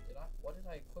 Did I? What did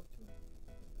I equip to him?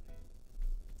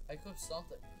 I equipped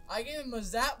something. I gave him a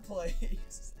Zap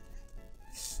Place.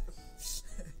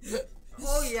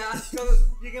 Oh yeah, so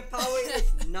you can power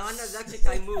its non-electric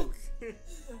type moves.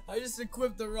 I just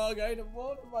equipped the wrong item.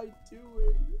 What am I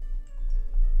doing?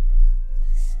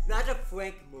 That's a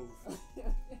Frank move.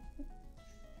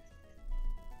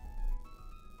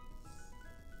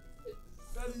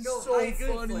 That is So, so how you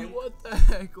doing, funny. Frank? What the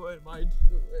heck? What am I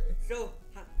doing? So,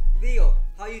 Leo,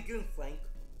 how you doing, Frank?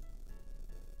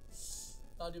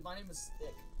 Oh, dude, my name is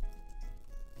Stick.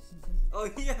 Oh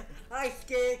yeah, hi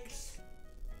Skix.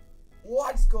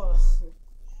 What's going on?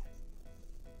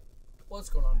 What's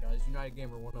going on, guys? United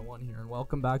Gamer 101 here, and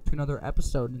welcome back to another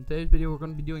episode. In today's video, we're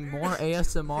going to be doing more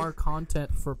ASMR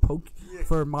content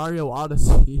for Mario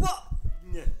Odyssey. What?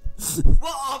 Yeah.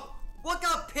 What up? What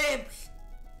up, pimps?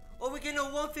 Original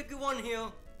 151 here.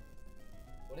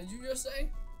 What did you just say?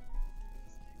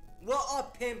 What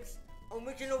up, pimps?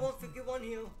 Original 151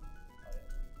 here.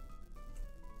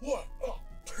 What up,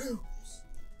 pimps?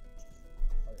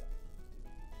 Oh yeah.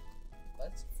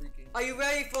 That's freaking. Are you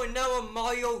ready for another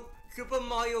Super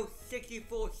Mario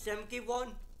 64 71?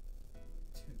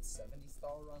 Dude,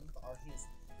 70-star runs are his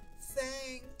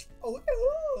thing. Oh,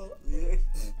 Yeah.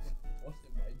 what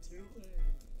am I doing?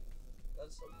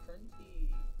 That's so cringy.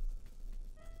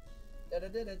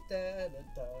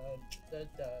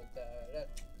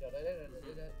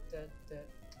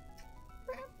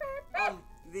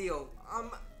 Leo,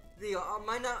 Leo,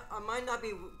 I might not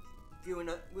be doing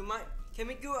it. Can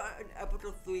we do an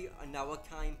episode 3 another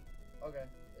time? Okay,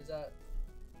 is that?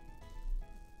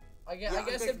 I guess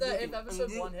if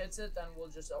episode 1 hits it, then we'll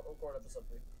just record episode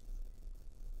 3.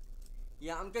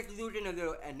 Yeah, I'm just losing a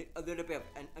little bit,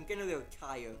 and I'm getting a little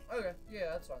tired. Okay, yeah,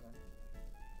 that's fine then.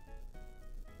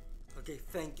 Okay,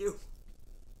 thank you.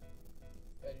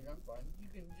 Eddie, I'm fine. You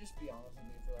can just be honest with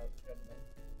me for that kind of thing.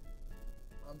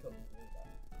 I'm totally cool with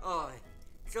that. Alright,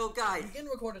 so guys. You can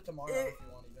record it tomorrow if you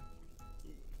want,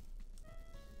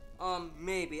 even.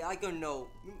 Maybe, I don't know.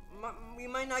 We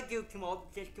might not do tomorrow,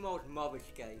 just tomorrow's Mother's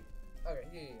Day. Okay,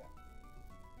 yeah.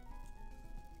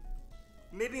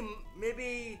 Maybe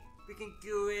we can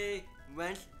do it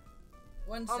Wednesday.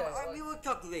 We will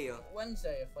talk later.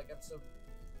 Wednesday, if like episode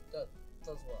does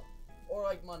well, or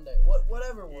like Monday,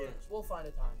 whatever works. Yeah. We'll find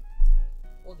a time.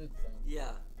 We'll do the thing.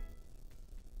 Yeah.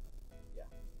 Yeah.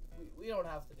 We don't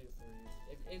have to do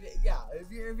 3s.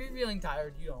 If you're feeling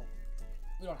tired, we don't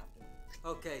have to.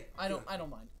 Okay. I don't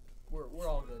mind. We're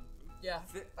all good. Yeah.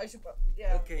 I should.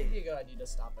 Yeah. Okay. It'd be a good idea to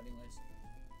stop anyways.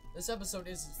 This episode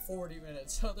is 40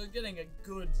 minutes, so they're getting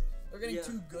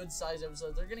two good sized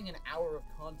episodes. They're getting an hour of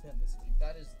content this week.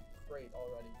 That is great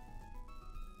already.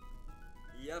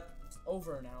 Yep.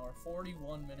 Over an hour,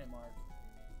 41-minute mark.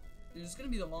 Dude, this is gonna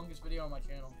be the longest video on my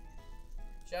channel.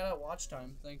 Shout out watch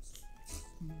time, thanks.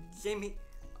 Same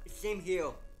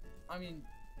here. I mean,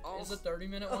 is the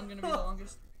 30-minute one gonna be the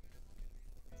longest?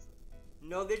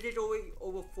 No, this is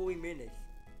over 40 minutes.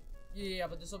 Yeah,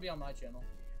 but this will be on my channel.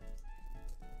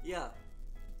 Yeah.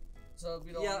 So it'll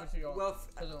be the longest video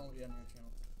because it won't be on your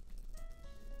channel.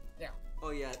 Yeah.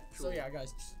 Oh yeah. True. So yeah,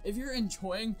 guys, if you're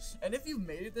enjoying and if you've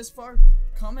made it this far,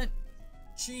 comment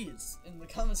cheese in the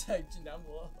comment section down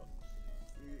below.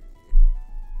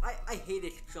 I hate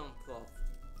this jump off.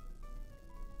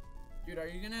 Dude, are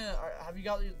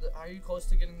you close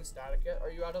to getting the static yet?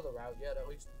 Are you out of the route yet, at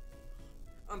least?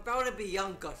 I'm about to be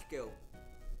younger still.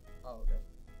 Oh, okay.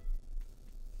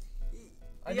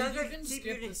 I think you can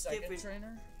skip the second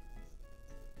trainer.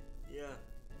 Yeah.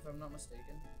 If I'm not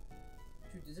mistaken.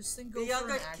 Dude, did this thing go for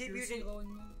an accuracy low in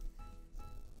me?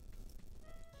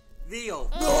 Leo.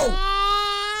 No!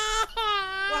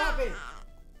 What happened?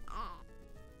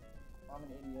 I'm an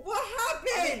idiot. What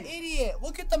happened? I'm an idiot.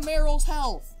 Look at the Meryl's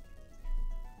health.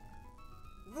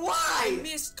 Why? I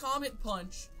missed Comet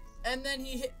Punch, and then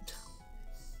he hit.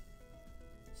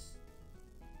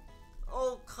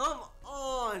 Oh, come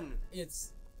on.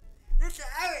 It's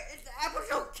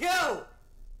episode 2.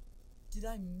 Did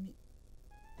I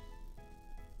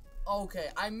Okay,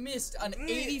 I missed an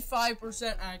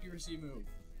 85% accuracy move.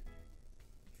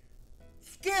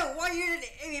 Still, why you did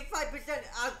 85%?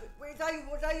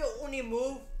 Was that your only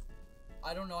move?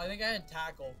 I don't know. I think I had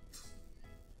tackle.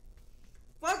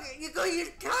 Fuck it, you go use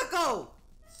tackle.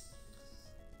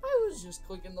 I was just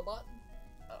clicking the button.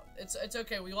 Oh, it's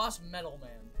okay. We lost Metal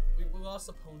Man. We lost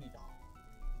the Pony Doll.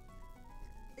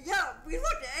 Yeah, we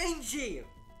lost Angie.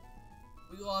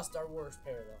 We lost our worst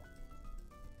pair though.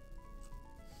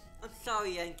 I'm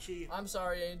sorry, Angie. I'm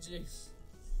sorry, Angie.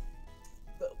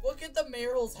 But look at the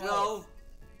Meryl's health.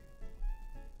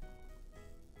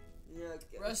 No. Yeah.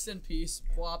 Rest in peace.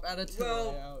 Flop out of 2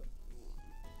 out.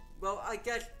 Well, I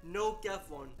guess no death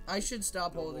one. I should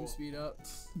stop holding speed up.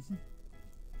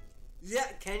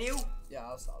 Yeah, can you? Yeah,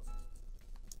 I'll stop.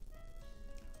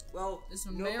 Well, this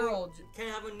Meryl. Can I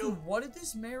have a no? Dude, what did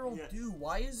this Meryl do?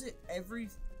 Why is it every?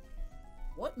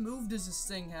 What move does this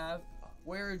thing have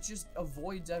where it just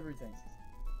avoids everything?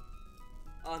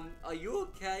 Are you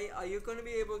okay? Are you gonna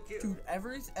be able to? Dude,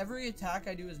 every attack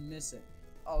I do is missing.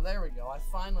 Oh, there we go. I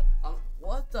finally.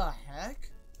 What the heck?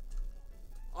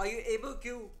 Are you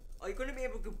gonna be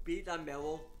able to beat that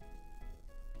Meryl?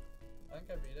 I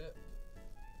think I beat it.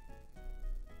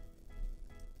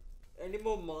 Any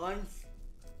more mons?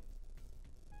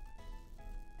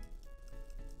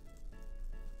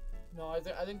 No, I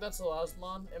think that's the last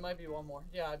mon. It might be one more.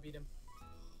 Yeah, I beat him.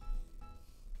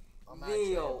 I'm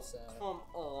Leo, come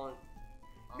on.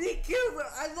 Me too.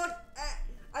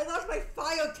 I lost my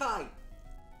fire type.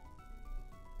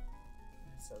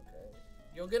 It's okay.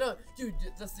 You'll get a dude.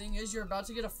 The thing is, you're about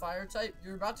to get a fire type.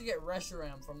 You're about to get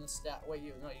Reshiram from the stat. Wait,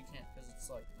 you can't because it's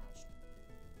like matched.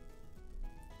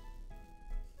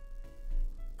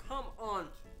 Come on,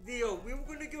 Leo. We were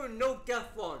gonna do a no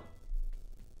death one.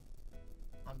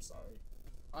 I'm sorry.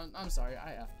 I'm sorry.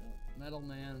 I have to. Metal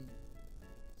Man.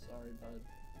 Sorry, bud.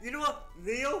 You know what,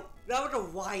 Leo? That was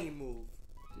a Y move.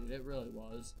 Dude, it really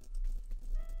was.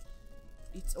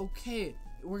 It's okay.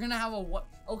 We're gonna have a what?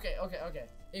 Okay.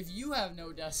 If you have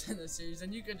no deaths in the series,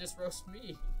 then you can just roast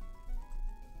me.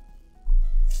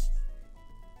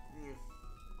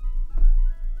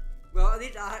 Well, at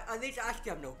least I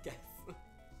still have no death.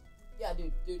 Yeah,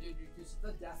 dude.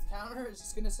 The death counter is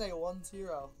just gonna say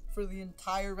 1-0 for the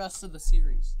entire rest of the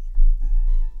series.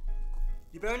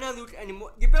 You better not lose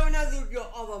anymore. You better not lose your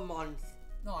other months.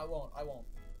 No, I won't.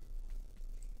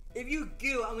 If you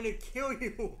do, I'm gonna kill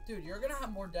you. Dude, you're gonna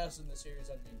have more deaths in the series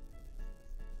than me.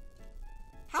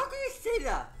 How can you say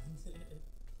that?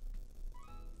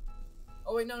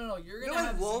 Oh wait, no. You're gonna No, I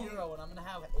have won't. 0 and I'm gonna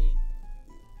have 8.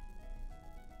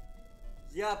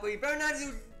 Yeah, but you better not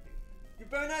lose. You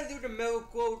better not lose the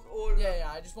miracles or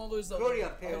Yeah. I just won't lose the. Gloria I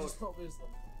Pills. just won't lose them.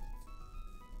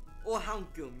 or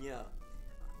Houndoom. Yeah.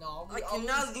 No, I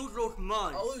cannot lose those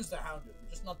months. I'll lose the Houndoom,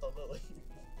 just not the Lily.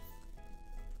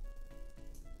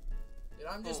 Dude,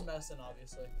 I'm just messing,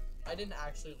 obviously. I didn't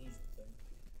actually lose the thing.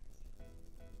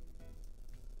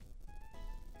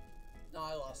 No,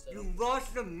 I lost it. You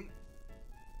lost them.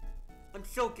 I'm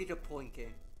so disappointed.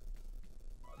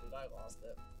 Oh, dude, I lost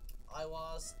it. I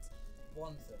lost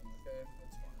one thing, okay?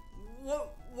 That's fine.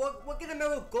 What did the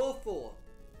medal go for?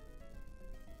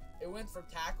 It went for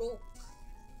tackle,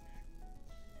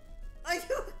 Are you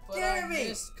but I kidding me?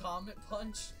 missed Comet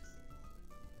Punch.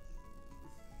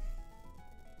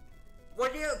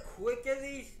 Was it quick at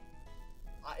least?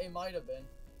 It might have been.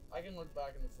 I can look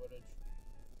back in the footage.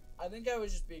 I think I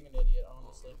was just being an idiot,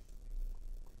 honestly.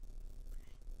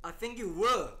 I think you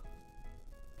were.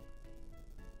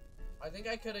 I think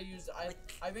I could have used.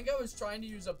 I think I was trying to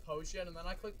use a potion and then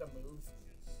I clicked the move.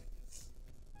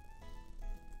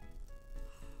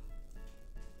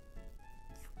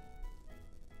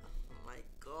 Oh my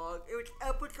god, it was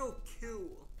episode 2.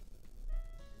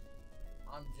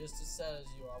 I'm just as sad as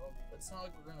you are, but it's not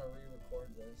like we're gonna re-record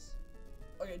this.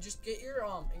 Okay, just get your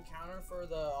encounter for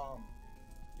the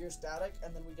your static,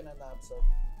 and then we can end the episode.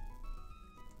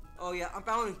 Oh yeah, I'm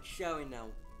finally sharing now.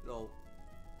 No.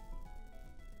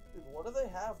 Dude, what do they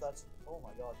have? That's oh my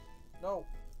god. No.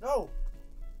 No!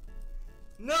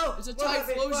 No! It's a What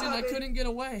happened? What Typhlosion, I happened? couldn't get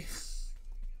away.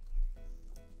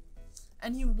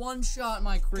 And he one-shot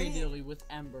my Cradily with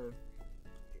Ember.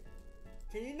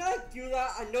 Can you not do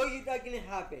that? I know you're not gonna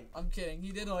happen. I'm kidding,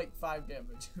 he did like 5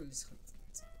 damage.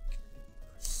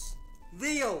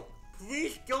 Leo,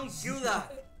 please don't do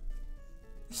that.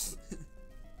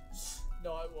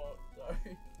 No, I won't.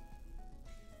 Sorry.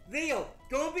 Leo,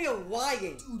 don't be a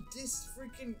lion. Dude, this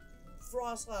freaking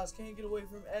Frostlass can't get away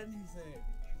from anything.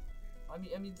 I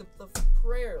mean the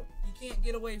prayer. He can't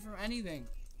get away from anything.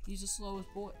 He's the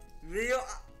slowest boy. Leo,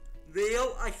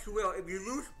 I swear, if you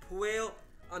lose prayer,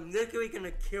 I'm literally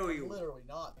gonna kill you. Literally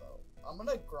not, though. I'm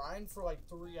gonna grind for like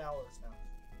 3 hours now.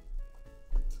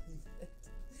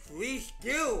 Please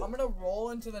do. I'm gonna roll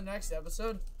into the next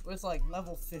episode with like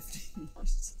level 50.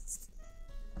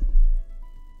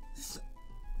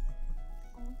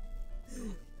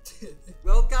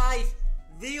 Well, guys,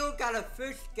 Leo got a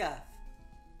first death.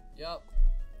 Yep.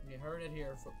 You heard it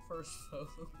here first,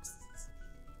 folks.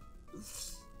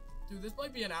 Dude, this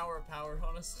might be an hour of power,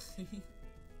 honestly.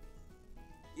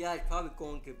 Yeah, it's probably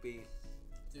going to be.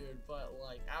 Dude, but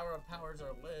like, hour of powers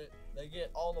are lit. They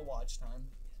get all the watch time.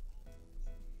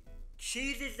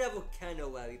 Cheese is level 10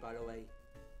 already, by the way.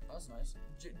 That's nice.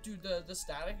 Dude, the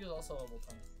static is also level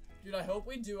 10. Dude, I hope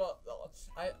we do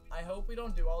I hope we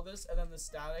don't do all this and then the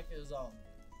static is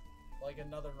like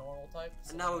another normal type.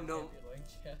 So Now it no. can't be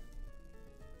linked. Yeah.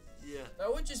 Yeah.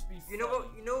 That would just be funny. You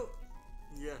know what?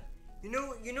 Yeah. You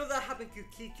know that happened to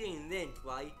TK and Lint,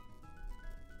 right?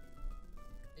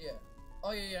 Yeah.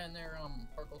 Oh yeah, and they're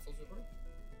Harkle Full Super.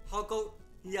 Harkle,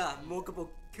 yeah, multiple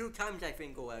 2 times I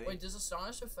think already. Wait, does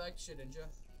Astonish affect Shedinja?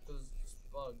 Because it's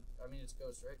Bug. I mean, it's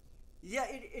Ghost, right? Yeah,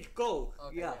 it's gold.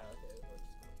 Okay, yeah. Okay, it works.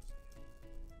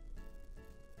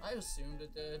 I assumed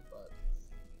it did, but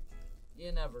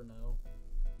you never know.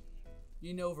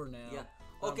 You never know. Yeah.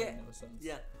 That Okay. made no sense.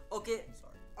 Yeah. Okay. I'm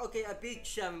sorry. Okay, I beat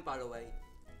 7 by the way.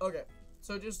 Okay,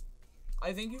 so just,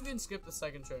 I think you can skip the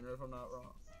second trainer if I'm not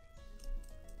wrong.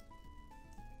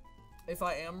 If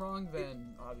I am wrong,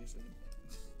 then obviously you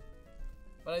can't.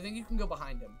 But I think you can go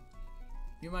behind him.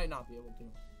 You might not be able to.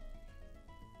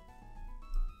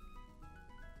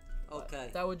 Okay.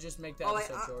 But that would just make the Alright,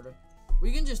 episode shorter.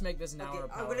 We can just make this an Okay, hour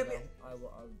of I'm power, gonna be-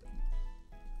 though.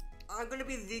 I'm gonna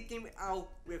be leaking out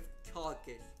with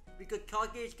Tarkus because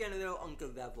Tarkus is getting a little under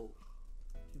level.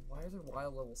 Dude, why are there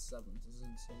wild level 7s? This is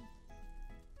insane.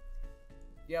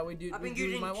 Yeah, we do. I've We been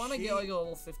using might want to get cheat. like a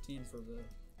level 15 for the.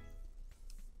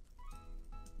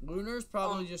 Lunar's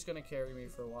probably just gonna carry me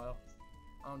for a while.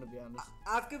 I'm gonna be honest.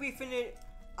 After we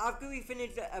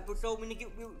finish the episode,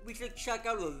 we should check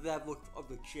out the levels of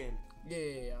the gym.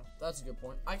 Yeah. That's a good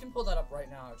point. I can pull that up right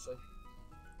now, actually.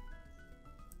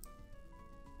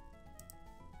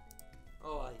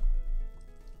 Alright.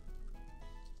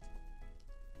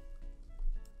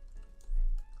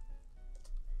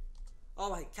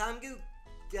 Alright, time to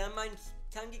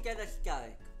get a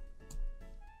static.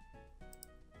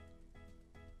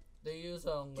 They use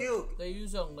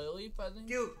Lily, I think.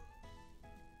 Dude,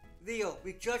 Leo,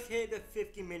 we just hit the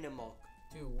 50-minute mark.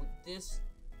 Dude, this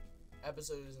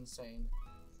episode is insane.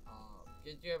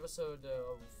 Get your episode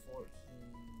 14.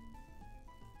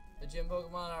 The gym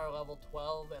Pokemon are level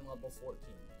 12 and level 14.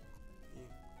 Yeah.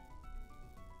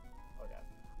 Okay.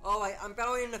 Alright, I'm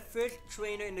battling the first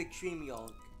trainer in the Dream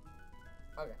Yard.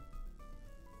 Okay.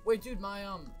 Wait, dude, my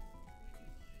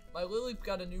Lily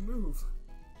got a new move.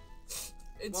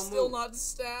 It's One still move. not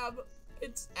stab.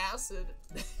 It's acid.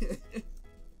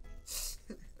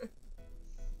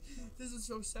 This is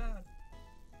so sad.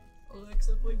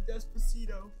 Alexa, play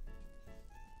Despacito.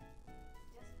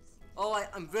 Alright,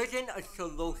 I'm version of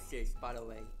Solosis, by the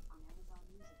way.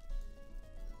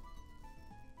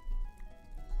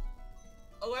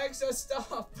 Alexa,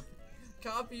 stop.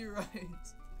 Copyright.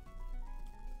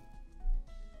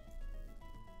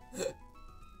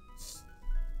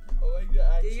 Alexa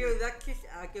actually. Did your Alexis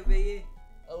activated?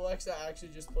 Alexa actually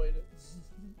just played it.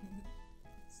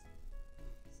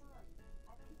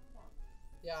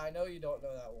 Yeah, I know you don't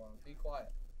know that one. Be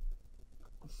quiet.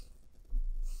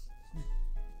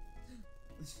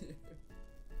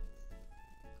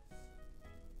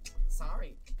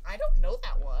 Sorry, I don't know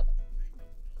that one.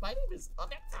 My name is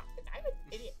Alexa, and I'm an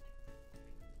idiot.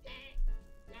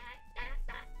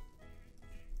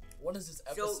 What is this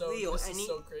episode? So, Leo, this is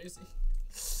so crazy.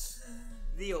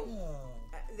 Leo,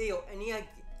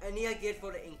 any ideas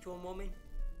for the intro moment?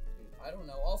 Dude, I don't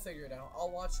know. I'll figure it out.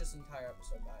 I'll watch this entire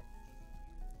episode back.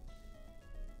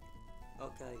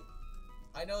 Okay.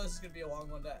 I know this is gonna be a long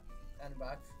one to end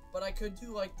back, but I could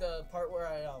do like the part where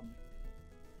I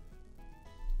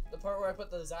put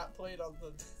the zap plate on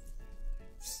the.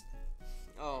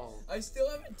 Oh. I still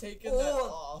haven't taken that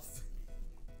off.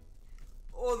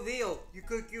 Oh, Leo, you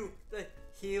could do the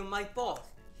hear my boss.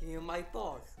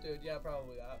 Dude, yeah,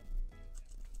 probably that.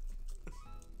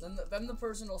 Then the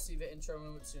person will see the intro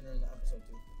moment sooner in the episode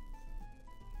too.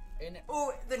 And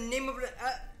the name of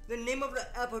the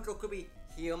episode could be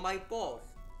Hear My Boss.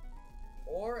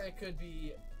 Or it could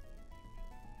be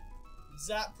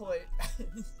Zap Plate.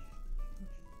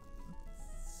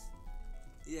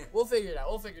 Yeah. We'll figure it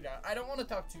out. I don't want to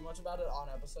talk too much about it on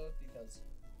episode because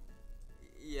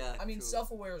I mean,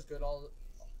 self-aware is good all,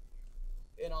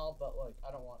 but like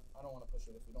I don't want to push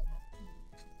it if we don't have to.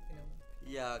 You know.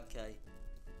 Yeah. Okay.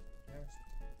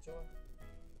 Joy.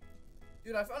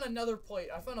 Dude, I found another plate.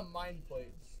 I found a mind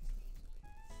plate.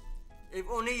 If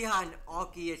only you had an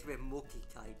Arceus with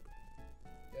multi-type.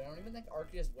 Yeah, I don't even think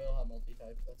Arceus will have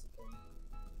multi-type. That's the thing.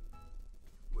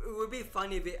 It would be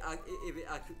funny if it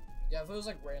actually. Yeah, if it was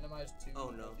like randomized to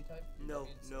multi-type. No.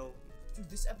 Dude,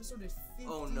 this episode is 53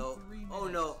 minutes. Oh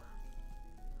no.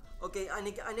 Okay, I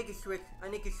need to switch.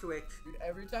 Dude,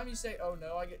 every time you say "oh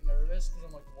no," I get nervous because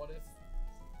I'm like, what if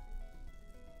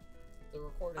the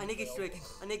recording? I need to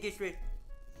switch.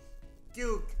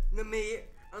 Dude,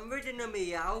 I'm reading the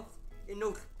Meowth in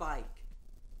no spike.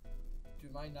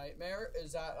 Dude, my nightmare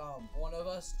is that one of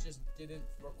us just didn't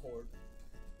record.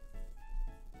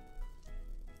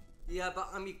 Yeah, but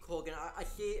I'm recording. I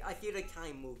see the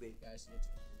time moving. Yeah, I see it.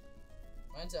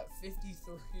 Mine's at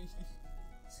 53.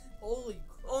 Holy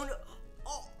crap. Oh no!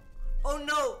 Oh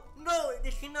no!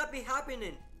 This cannot be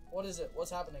happening. What is it?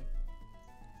 What's happening?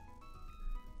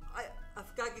 I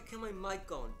forgot to turn my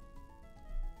mic on.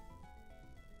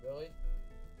 Really?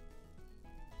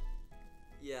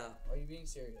 Yeah. Are you being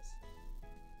serious?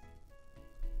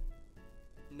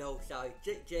 No, sorry.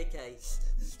 JK.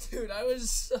 Dude, I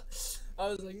was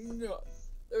like, no,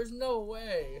 there's no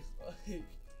way. Like,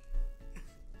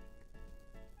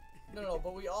 no,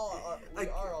 but we are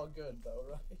all good though,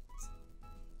 right?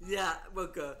 Yeah, we're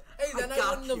good. Hey, then I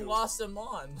wouldn't have lost him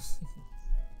on.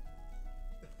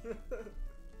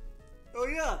 Oh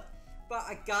yeah, but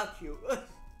I got you.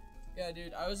 Yeah,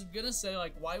 dude, I was gonna say,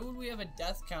 like, why would we have a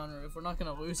death counter if we're not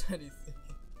gonna lose anything?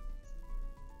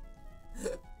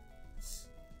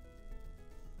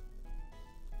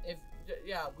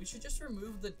 Yeah, we should just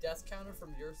remove the death counter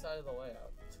from your side of the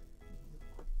layout.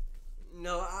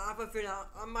 No, I have a feeling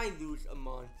I might lose a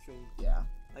monsoon. Yeah.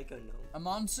 I don't know. A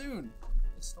monsoon.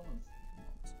 It's storm.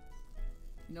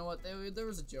 You know what? There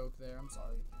was a joke there. I'm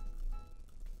sorry.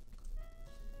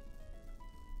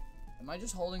 Am I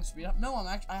just holding speed up? No,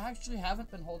 I actually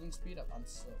haven't been holding speed up. I'm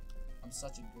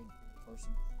such a good person.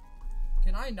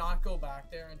 Can I not go back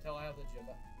there until I have the gym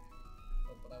up?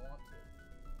 Oh, but I want to.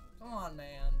 Come on,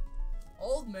 man.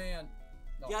 Old man.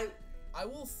 No. Yeah. I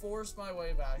will force my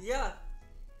way back. Yeah.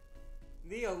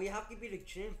 Leo, we have to be the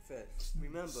gym first.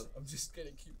 Remember. I'm just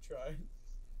gonna keep trying.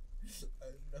 I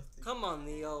have nothing. Come on,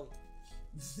 Leo.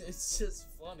 It's just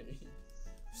funny.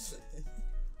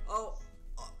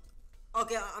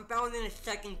 Okay, I'm found in a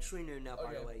second trainer now,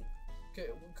 by the way. Okay,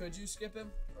 could you skip him,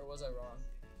 or was I wrong?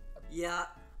 Yeah,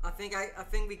 I think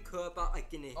we could, but I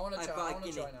didn't. I wanna try now.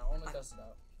 I wanna test it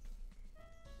out.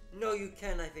 No, you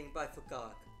can, I think, but I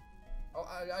forgot. Oh,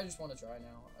 I just wanna try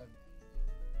now.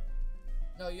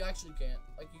 No, you actually can't.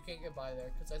 Like, you can't get by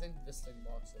there, because I think this thing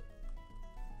blocks it.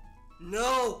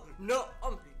 No,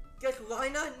 guess why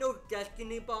not? No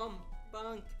Destiny Bomb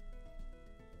Bank.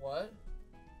 What?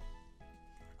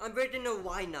 I'm ready to know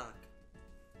why not.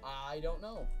 I don't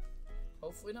know.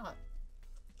 Hopefully not.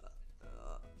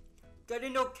 Got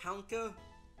no counter?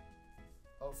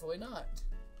 Hopefully not.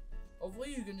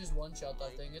 Hopefully you can just one-shot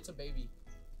that thing. It's a baby.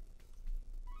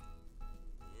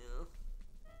 Yeah.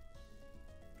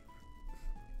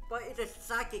 But it's a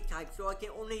psychic type, so I can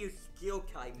only use skill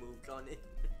type moves on it.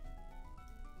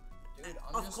 Dude,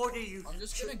 I'm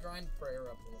just gonna grind prayer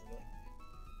up a little bit.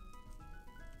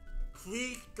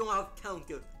 Please don't have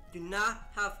counter. Do not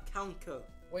have counter.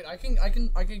 Wait, I can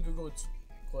Google it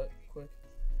quick. Do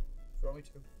you want me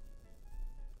to? Do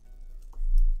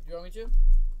you want me to?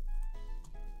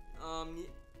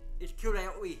 It's too late.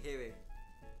 We hear it.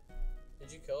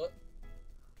 Did you kill it?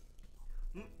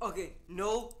 Okay,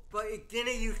 no, but it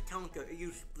didn't use counter. It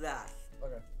used splash.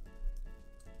 Okay.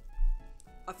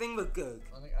 I think we're good.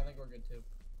 I think we're good too.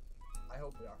 I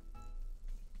hope we are.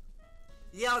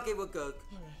 Yeah, okay, we're good.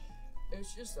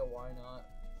 It's just a why not.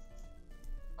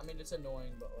 I mean, it's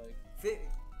annoying, but like.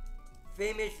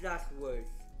 Famous last words.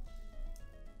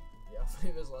 Yeah,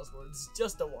 famous last words.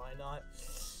 Just a why not.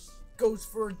 Goes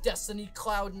for Destiny,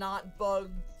 Cloud, not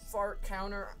bug, fart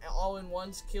counter, all in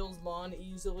once, kills Mon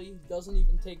easily, doesn't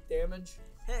even take damage.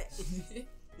 Hey.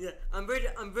 Yeah, I'm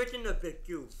written a bit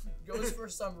goof. Goes for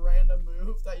some random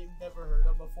move that you've never heard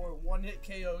of before. One hit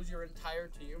KOs your entire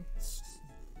team.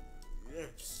 Yeah.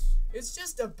 It's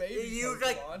just a baby You Pokemon.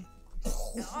 like,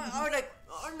 I was like,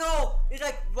 oh no! It's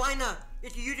like, why not?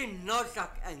 It's using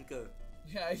Nuzlocke Anchor.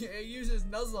 Yeah, it uses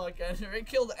Nuzlocke Anchor. It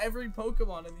killed every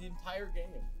Pokemon in the entire game.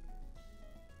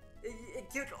 It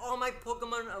killed all my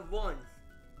Pokemon at once.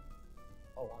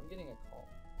 Oh, I'm getting a call.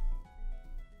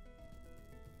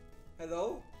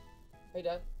 Hello? Hey,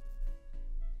 Dad.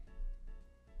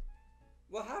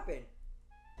 What happened?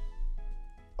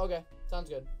 Okay, sounds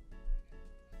good.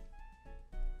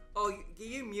 Oh, can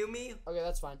you mute me? Okay,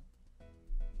 that's fine.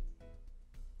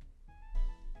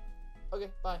 Okay,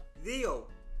 bye. Leo.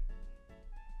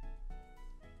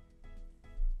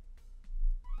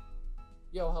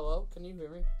 Yo, hello? Can you hear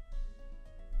me?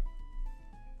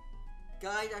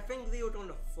 Guys, I think Leo's on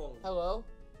the phone. Hello?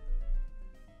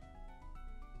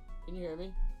 Can you hear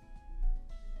me?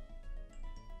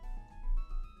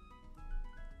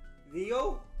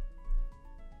 Leo?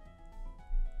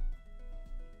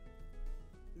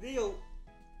 Leo?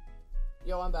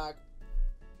 Yo, I'm back.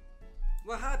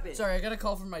 What happened? Sorry, I got a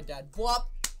call from my dad. Bwop!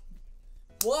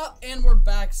 Bwop! And we're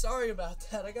back. Sorry about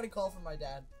that. I got a call from my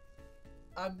dad.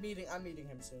 I'm meeting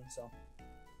him soon, so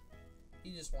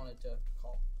he just wanted to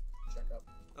call, check up.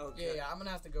 Okay. Yeah, I'm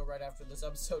gonna have to go right after this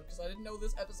episode because I didn't know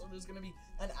this episode was gonna be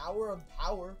an hour of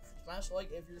power. Smash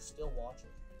like if you're still watching.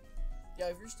 Yeah,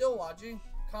 if you're still watching,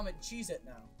 comment cheese it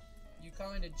now. You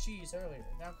commented cheese earlier.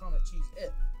 Now comment cheese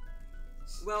it.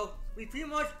 Well, we pretty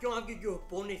much don't have to do a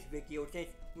bonus video since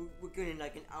we're getting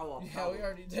like an hour of Yeah,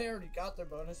 power. they already got their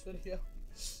bonus video.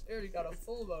 They already got a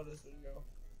full bonus video.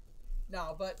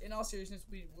 No, but in all seriousness,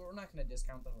 we're not gonna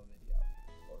discount the whole video,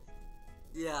 of course.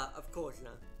 Yeah, of course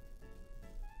not.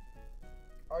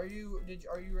 Are you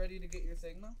ready to get your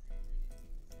thing though?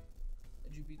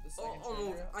 Did you beat the second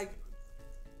trainer yet?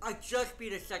 I just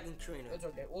beat a second trainer. It's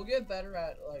okay. We'll get better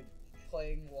at like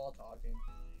playing while talking.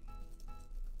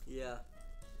 Yeah.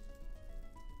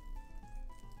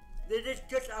 This is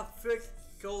just our first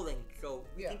Soul Link, so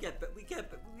we can get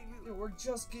We're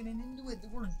just getting into it.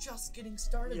 We're just getting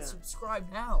started. Yeah. Subscribe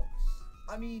now.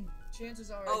 I mean,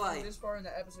 chances are, if you're this far in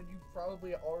the episode, you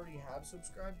probably already have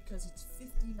subscribed because it's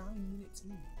 59 minutes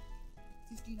in.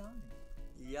 59.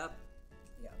 Yep.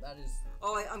 Yeah, that is.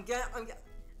 Oh, I'm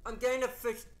getting the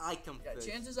first item first.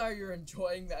 Chances are you're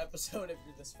enjoying the episode if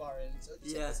you're this far in. So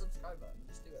just hit the subscribe button.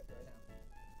 Just do it right now.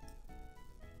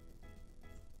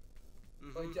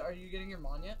 Wait, are you getting your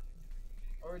Mon yet?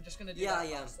 Or we're just gonna do Yeah, that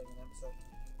yeah. last thing in the episode.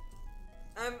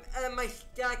 And my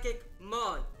static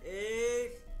mon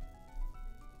is...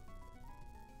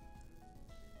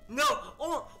 No!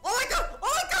 Oh my god!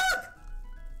 Oh my god!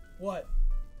 What?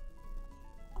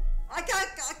 I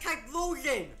got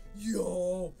losing!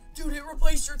 Yo! Dude, it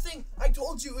replaced your thing! I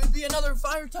told you it'd be another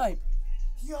fire type!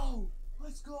 Yo!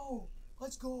 Let's go!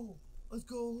 Let's go! Let's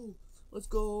go! Let's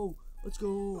go! Let's go!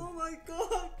 Oh my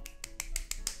god!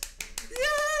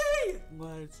 Yay!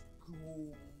 Let's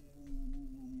go!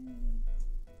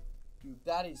 Dude,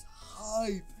 that is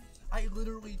hype! I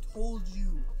literally told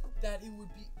you that it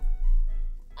would be...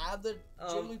 Add the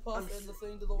Jigglypuff and the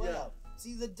thing to the layout.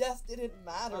 See, the death didn't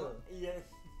matter. Yes.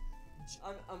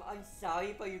 I'm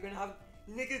sorry, but you're gonna have...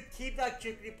 You need to keep that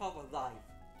Jigglypuff alive.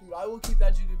 Dude, I will keep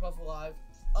that Jigglypuff alive.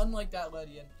 Unlike that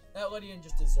Ledian. That Ledian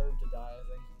just deserved to die,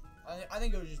 I think. I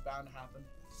think it was just bound to happen.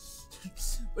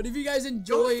 But if you guys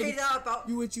enjoyed, Don't say that about...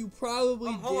 which you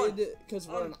probably did, because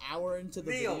we're an hour into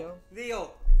the video.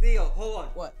 Leo, hold on.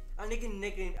 What? I need a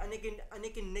nickname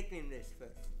this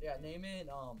first. Yeah, name it,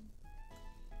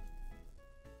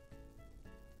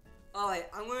 Alright,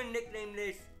 I'm gonna nickname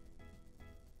this...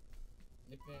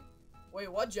 Nickname?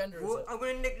 Wait, what gender is it? I'm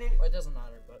gonna nickname... Well, it doesn't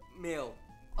matter, but... Male.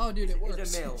 Oh, dude, it works.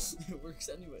 It's a male. It works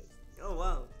anyways. Oh,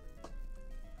 wow.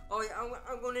 Alright,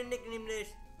 I'm gonna nickname this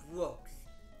Brooks.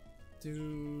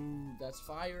 Dude, that's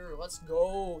fire. Let's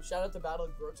go. Shout out to Battle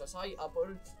of Brooks. I saw you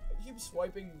uploaded. I keep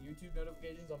swiping YouTube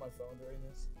notifications on my phone during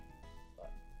this.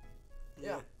 But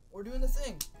yeah, we're doing the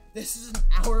thing. This is an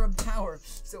hour of power.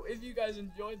 So if you guys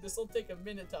enjoyed, this will take a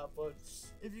minute to upload.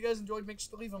 If you guys enjoyed, make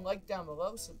sure to leave a like down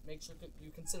below. So make sure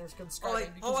you consider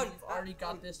subscribing because if you've already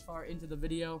got this far into the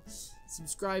video,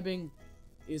 subscribing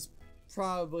is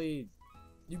probably...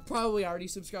 You probably already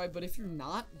subscribed, but if you're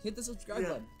not, hit the subscribe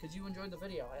button because you enjoyed the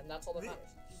video, and that's all that matters.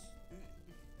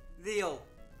 Leo,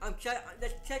 let's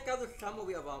check out the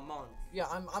summary of our month. Yeah,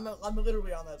 I'm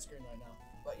literally on that screen right now.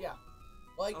 But yeah,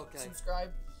 like,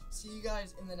 subscribe. See you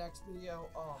guys in the next video.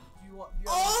 Do you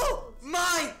oh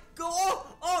my god!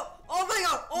 Oh my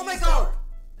god! Oh my god!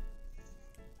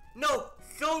 No,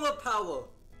 solar power.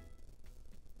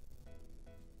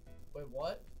 Wait,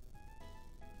 what?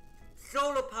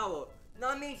 Solar power.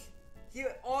 That means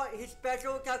his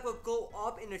special attack will go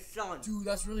up in the sun. Dude,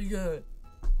 that's really good.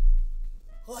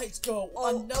 Let's go.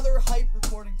 Another hype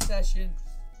recording session.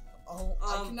 Oh,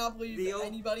 I cannot believe Leo,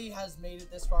 anybody has made it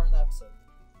this far in the episode.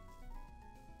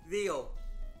 Leo.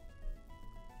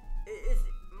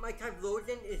 My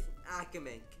Typhlosion is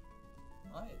Academic.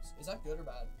 Nice. Is that good or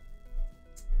bad?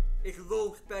 It's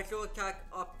low special attack,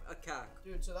 up attack.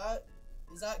 Dude, so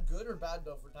is that good or bad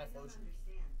though for Typhlosion?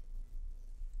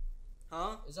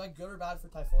 Huh? Is that good or bad for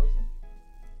Typhlosion?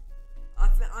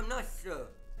 I'm not sure.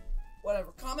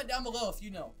 Whatever. Comment down below if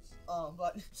you know.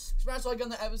 But smash like on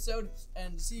the episode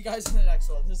and see you guys in the next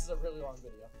one. This is a really long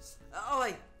video.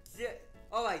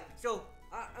 Alright. So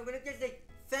I'm gonna just say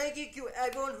thank you to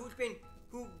everyone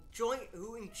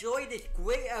who enjoyed this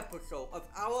great episode of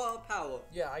Hour of Power.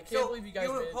 Yeah, I can't believe you guys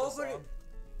made it this long.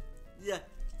 Yeah.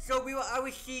 So I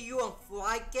will see you on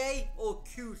Friday or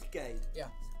Tuesday. Yeah.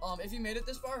 If you made it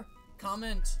this far,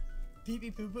 comment pee pee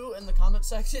poo poo in the comment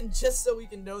section just so we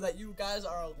can know that you guys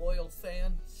are a loyal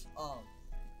fan.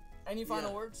 Any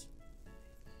final words?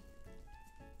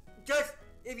 Just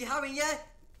if you haven't yet,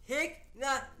 hit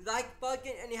that like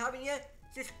button, and if you haven't yet,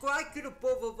 subscribe to the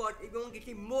both of us if you want to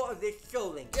see more of this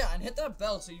showing. Yeah, and hit that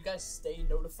bell so you guys stay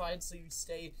notified, so you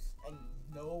stay and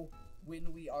know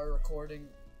when we are recording.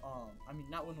 I mean,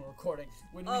 not when we're recording,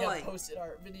 when we have posted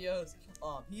our videos.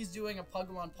 He's doing a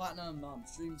Pokemon Platinum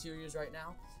stream series right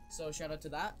now, so shout out to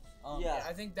that. Yeah,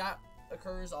 I think that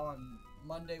occurs on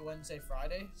Monday, Wednesday,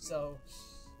 Friday. So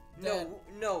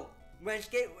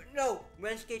Wednesdays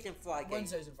and Fridays.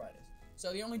 Wednesdays and Fridays.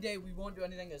 So the only day we won't do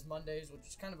anything is Mondays, which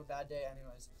is kind of a bad day,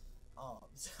 anyways.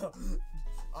 So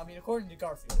I mean, according to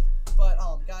Garfield. But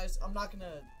guys, I'm not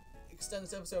gonna extend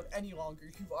this episode any longer.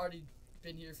 You've already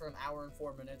been here for an hour and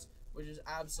 4 minutes, which is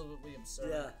absolutely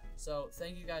absurd. Yeah. So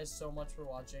thank you guys so much for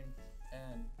watching,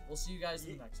 and we'll see you guys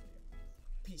in the next video.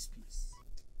 Peace.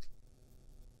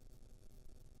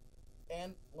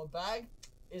 And Lebag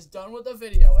is done with the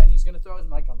video, and he's gonna throw his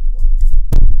mic on the floor.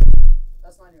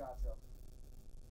 That's my new outro.